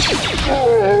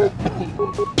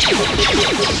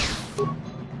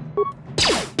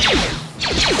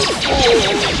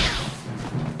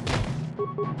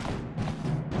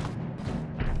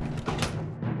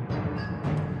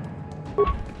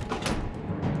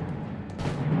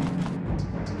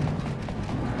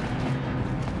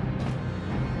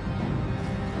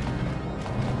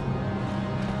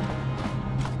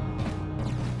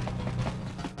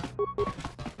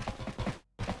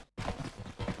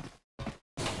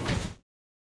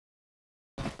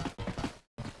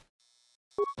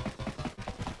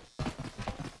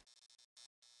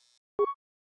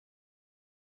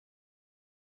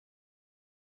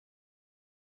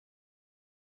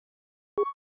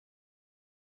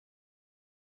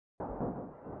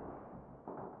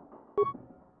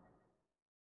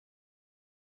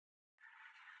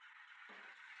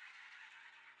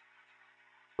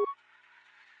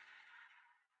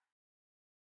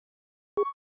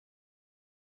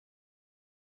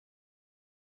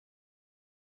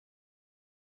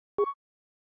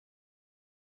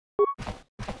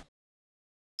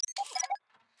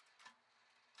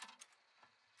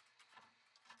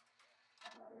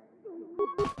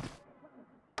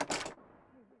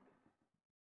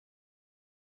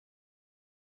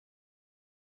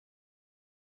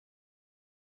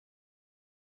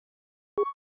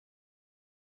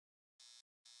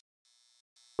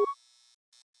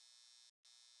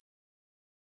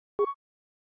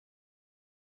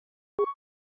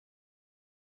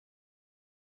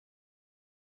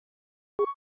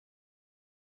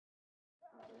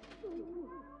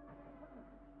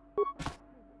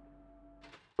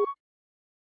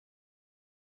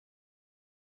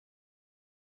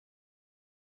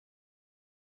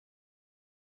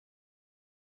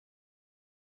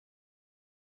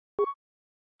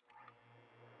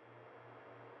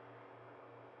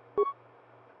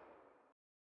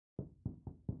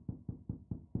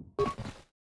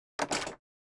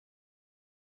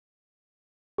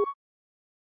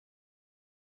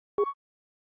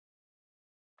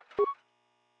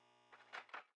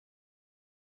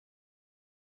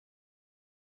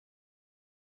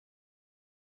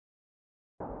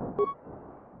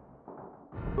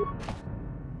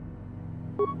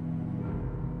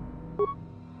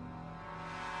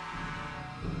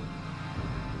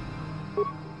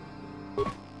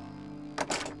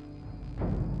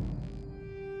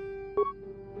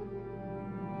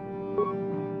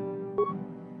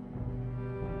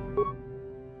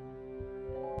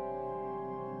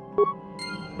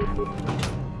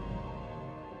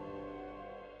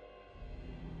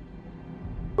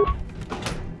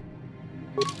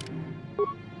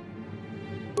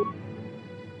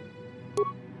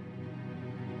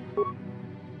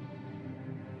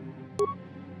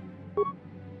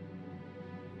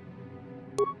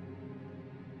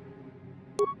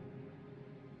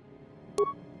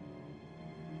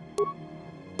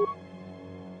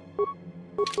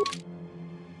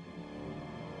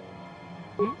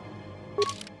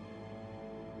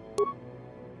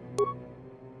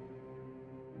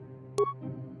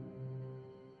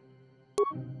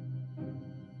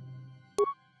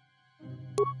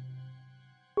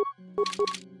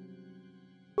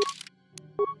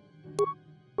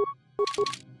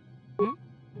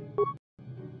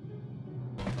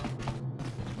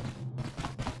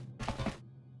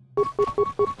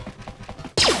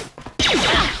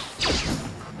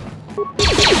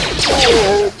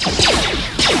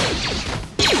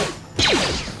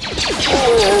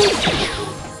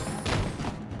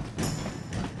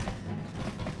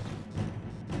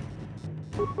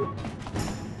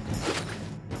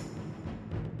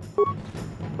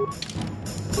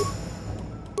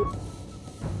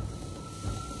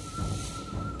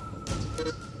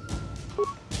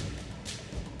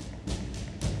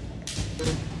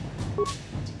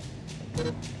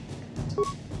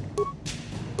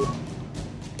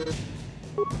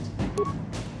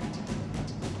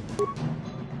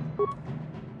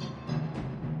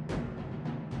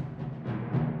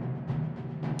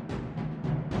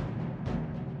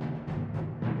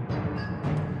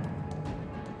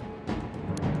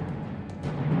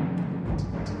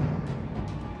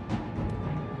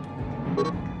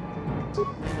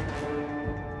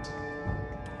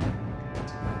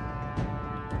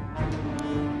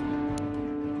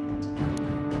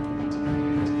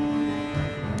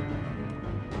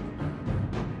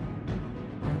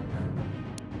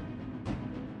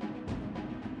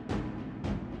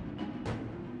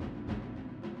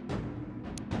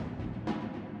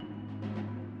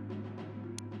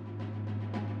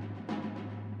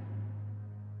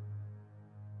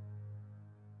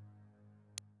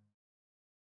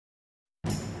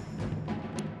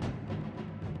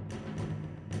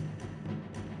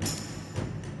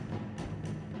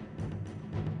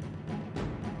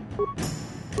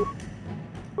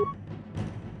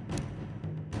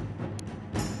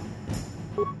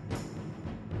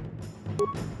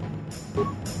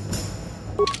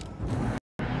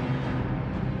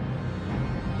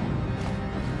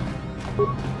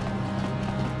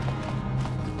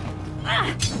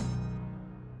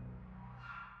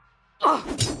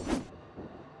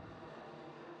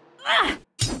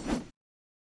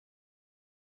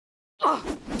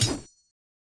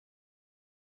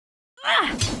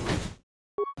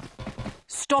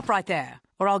Stop right there,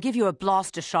 or I'll give you a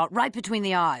blaster shot right between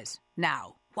the eyes.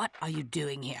 Now, what are you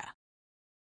doing here?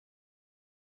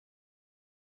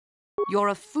 You're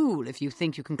a fool if you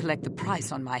think you can collect the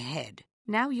price on my head.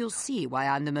 Now you'll see why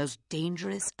I'm the most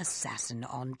dangerous assassin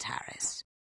on Taris.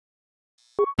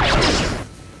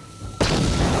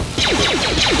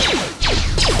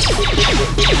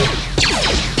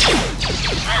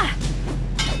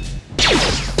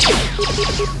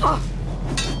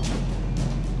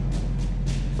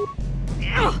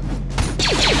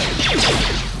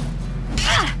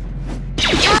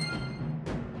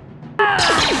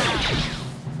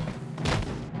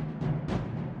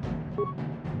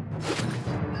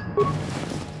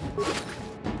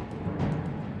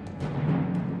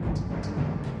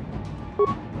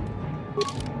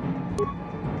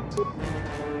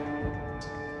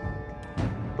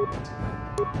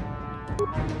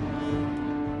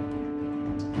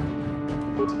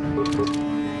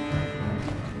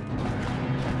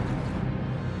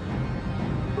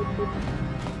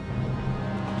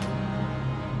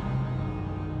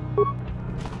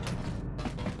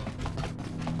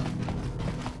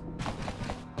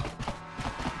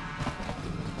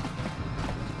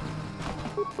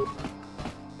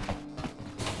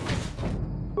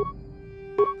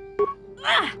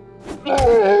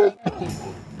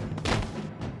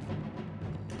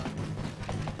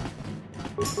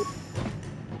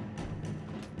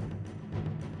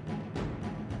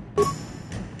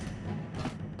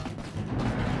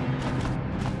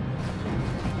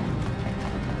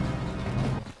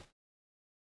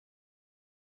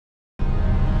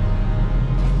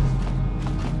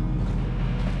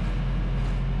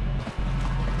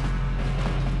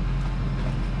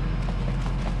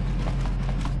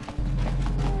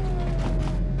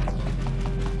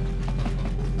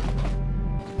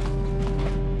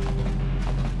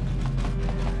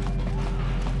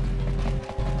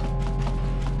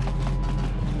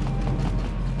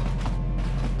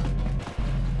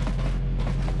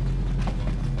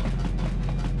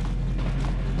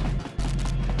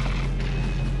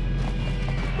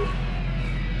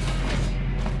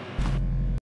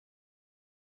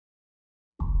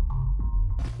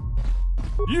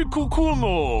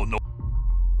 Ikukuno no.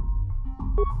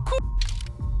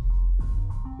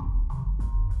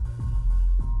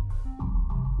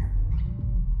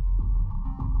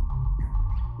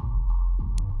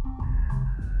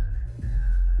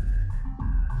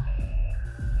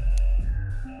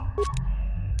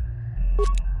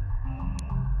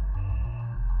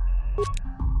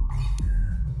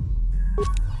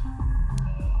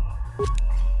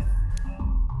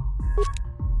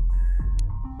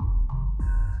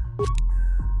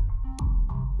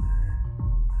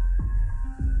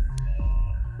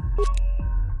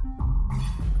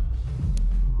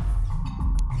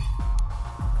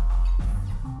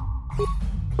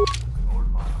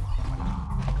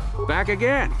 Back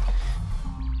again.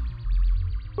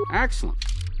 Excellent.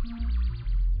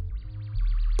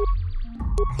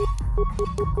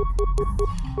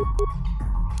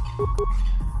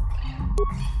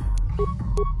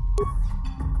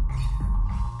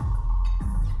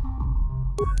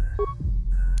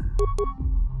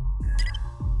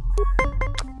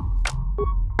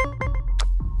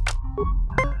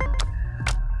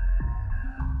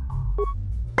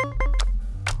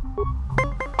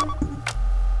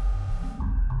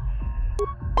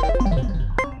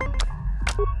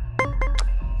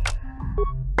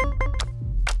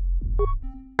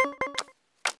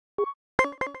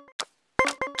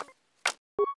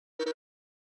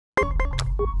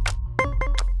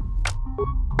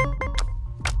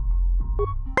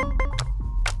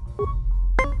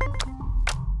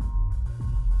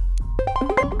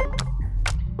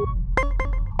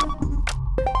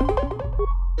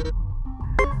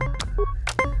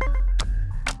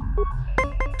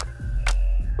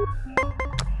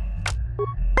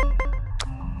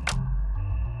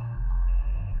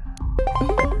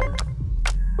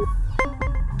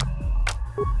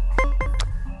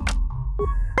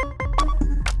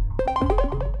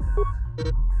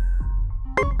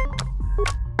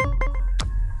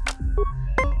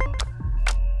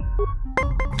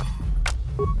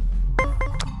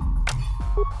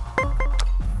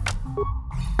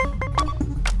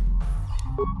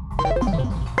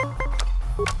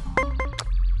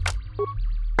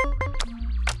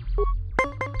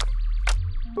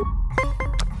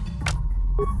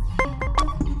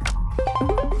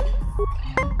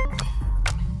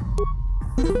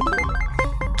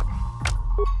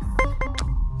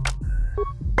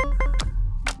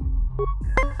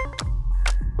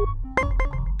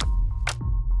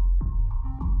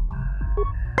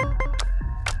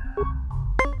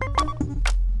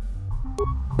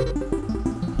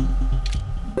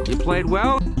 You played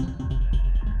well?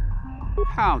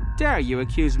 How dare you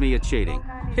accuse me of cheating?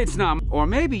 It's not... Or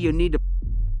maybe you need to...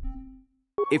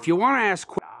 If you want to ask...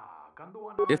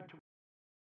 If...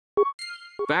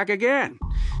 Back again.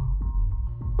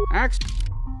 Ask...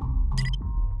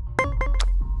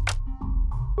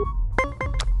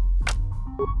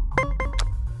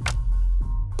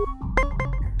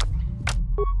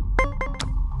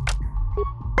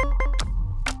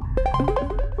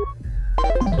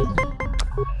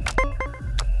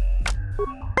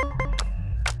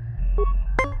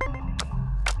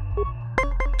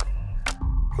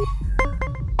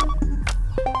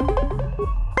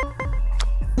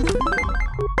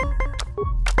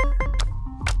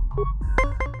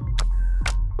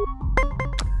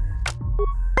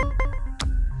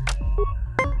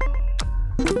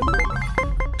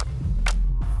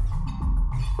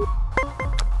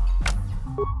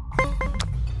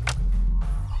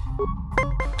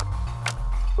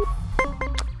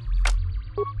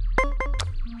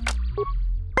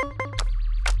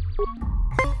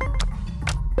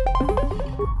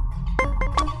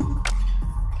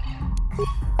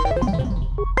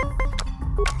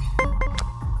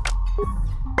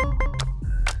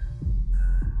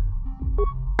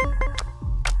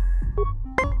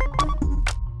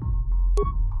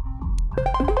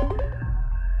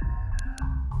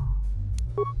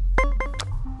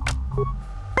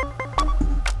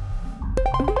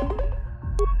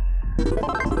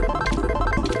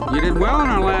 You did well in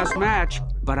our last match,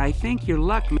 but I think your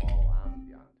luck...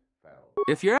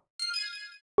 If you're...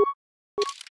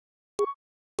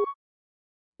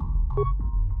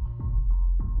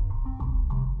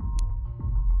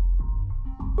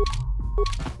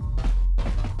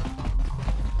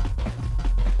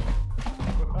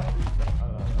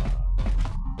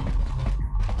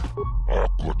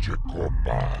 Ako ci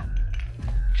kopa.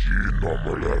 Chino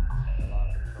mole.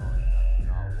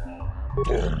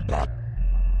 Tombat.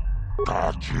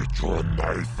 Kachi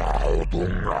chonai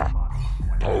saodunga.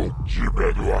 Taukchi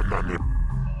beduanani.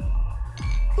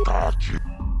 Kachi.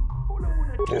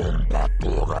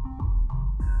 Tombatura.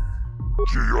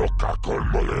 Chiyoka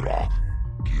kolmolera.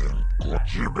 Quien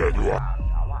cochibedua.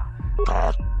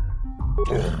 Kat.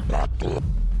 Tombato.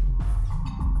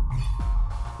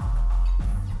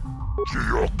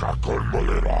 Chiyoka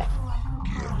kolmolera.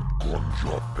 Quien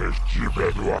conjo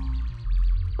pechibedua.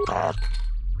 Kat.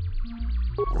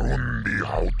 Rundi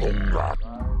hautonga.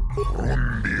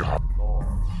 Rundi ha.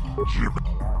 Chib.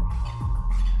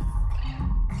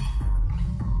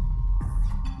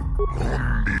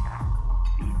 Rundi.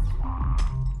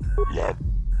 Love.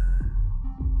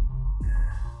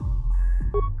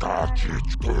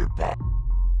 Kachich tulpa.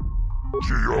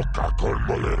 Chiyoka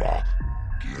kolmolera.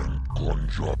 Quien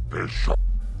conjo pesha.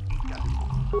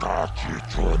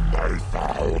 Kachicho naitha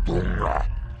hautunga.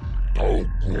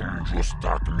 Taukum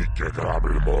justak mike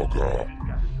grabil mogo.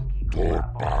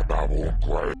 Tulpa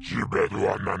davunquai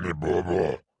chibedua nani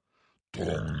bobo.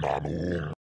 Tung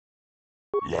namuung.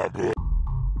 Labu.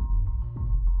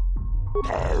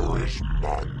 Taris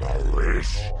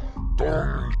manaris.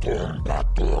 Tung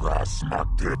baturas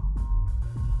makti.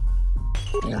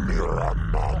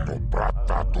 Tumirananu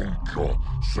prata tunkyo.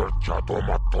 Sercha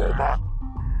toma.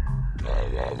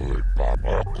 Talalulpa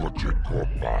aku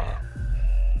chikopa.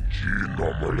 Chino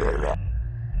mulera.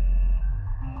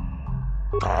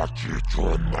 Kachicho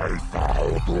naitha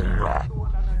haudunga.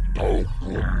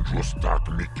 Taukum justak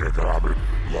mike grabi.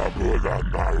 Labuda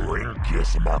na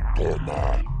rinkis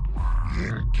matoma.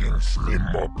 Yinkin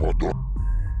slimo podo.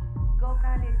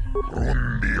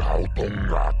 Rundi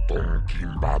hautonga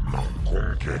tonkimba ng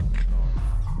kongkek.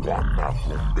 Wana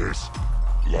kumbis.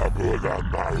 Labuda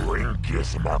na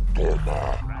rinkis matoma.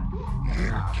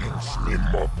 Yinkin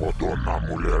slimo podo na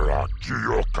mulera.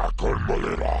 Chiyoka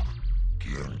kolmolera.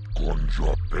 Quien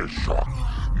conjo pesha.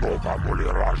 Nova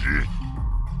muleraji.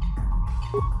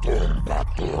 Tomba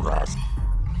togas.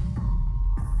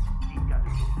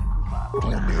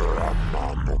 Tumira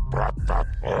mano prata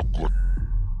akut.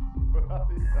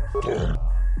 Tom.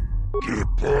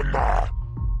 Kipona.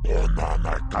 Pona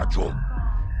na kajo.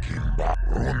 Kimba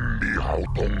rundi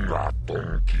hautonga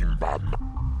tong kimba.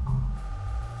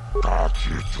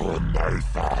 Kachicho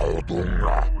naitha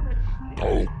hautonga.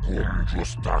 Taukum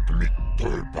justak mik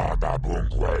tulpada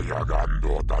bunkway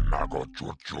agando danago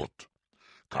chuchut.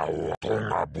 Kao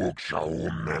tonga buksha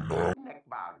umneno.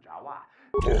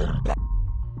 Tomba.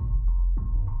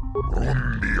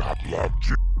 Rundi hatlab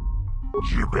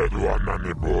chibedua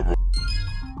nani bobo.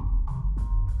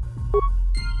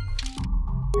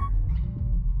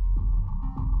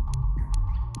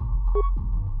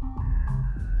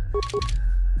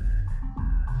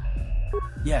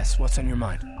 Yes, what's on your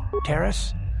mind?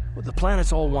 Taris? Well, the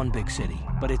planet's all one big city,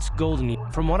 but it's golden.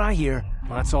 From what I hear,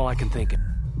 well, that's all I can think of.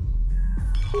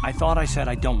 I thought I said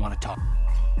I don't want to talk.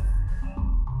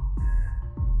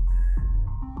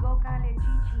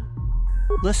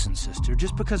 Listen, sister,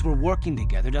 just because we're working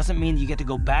together doesn't mean you get to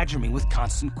go badger me with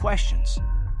constant questions.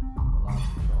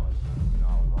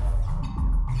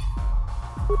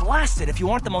 Blast it if you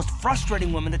aren't the most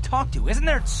frustrating woman to talk to. Isn't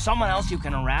there someone else you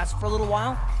can harass for a little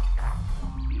while?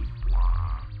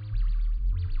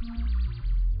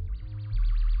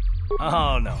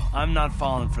 Oh, no, I'm not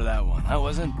falling for that one. I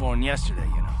wasn't born yesterday,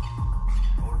 you know.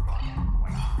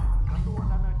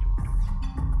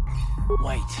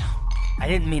 Wait, I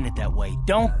didn't mean it that way.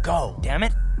 Don't go, damn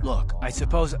it. Look, I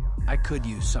suppose I could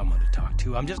use someone to talk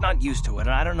to. I'm just not used to it,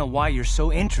 and I don't know why you're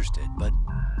so interested, but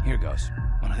here goes.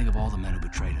 When I think of all the men who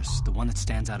betrayed us, the one that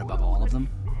stands out above all of them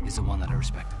is the one that I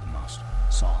respected the most,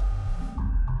 Saul.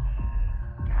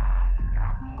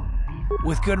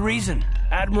 With good reason.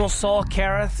 Admiral Saul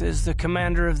Carth is the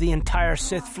commander of the entire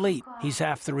Sith fleet. He's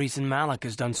half the reason Malak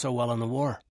has done so well in the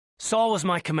war. Saul was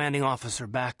my commanding officer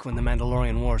back when the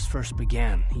Mandalorian Wars first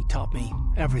began. He taught me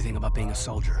everything about being a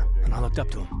soldier, and I looked up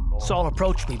to him. Saul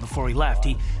approached me before he left.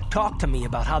 He talked to me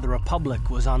about how the Republic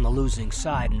was on the losing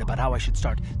side and about how I should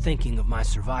start thinking of my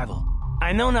survival.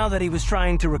 I know now that he was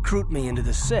trying to recruit me into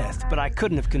the Sith, but I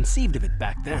couldn't have conceived of it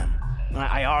back then.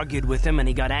 I argued with him and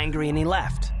he got angry and he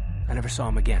left. I never saw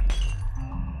him again.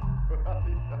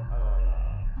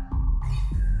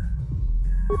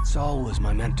 Saul was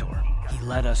my mentor. He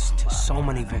led us to so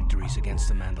many victories against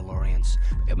the Mandalorians.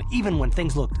 Even when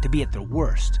things looked to be at their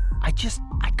worst, I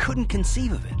couldn't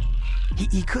conceive of it.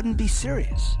 He couldn't be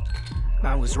serious.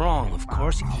 I was wrong, of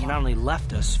course. He not only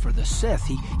left us for the Sith,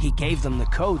 he gave them the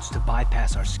codes to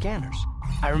bypass our scanners.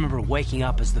 I remember waking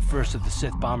up as the first of the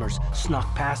Sith bombers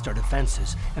snuck past our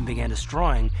defenses and began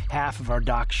destroying half of our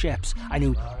docked ships. I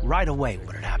knew right away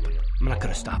what had happened. I mean, I could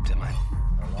have stopped him.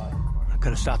 I could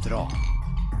have stopped it all.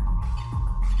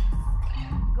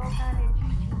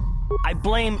 I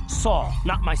blame Saul,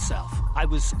 not myself. I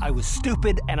was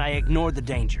stupid and I ignored the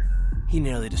danger. He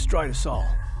nearly destroyed us all.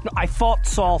 No, I fought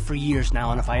Saul for years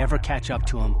now, and if I ever catch up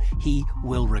to him, he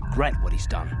will regret what he's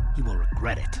done. He will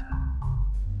regret it.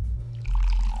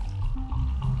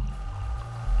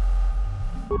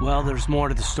 Well, there's more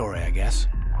to the story, I guess.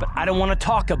 But I don't want to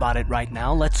talk about it right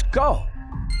now. Let's go.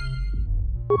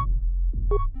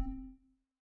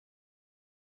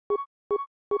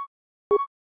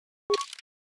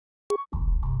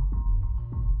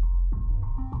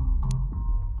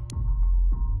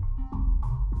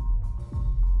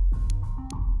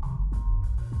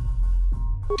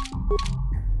 You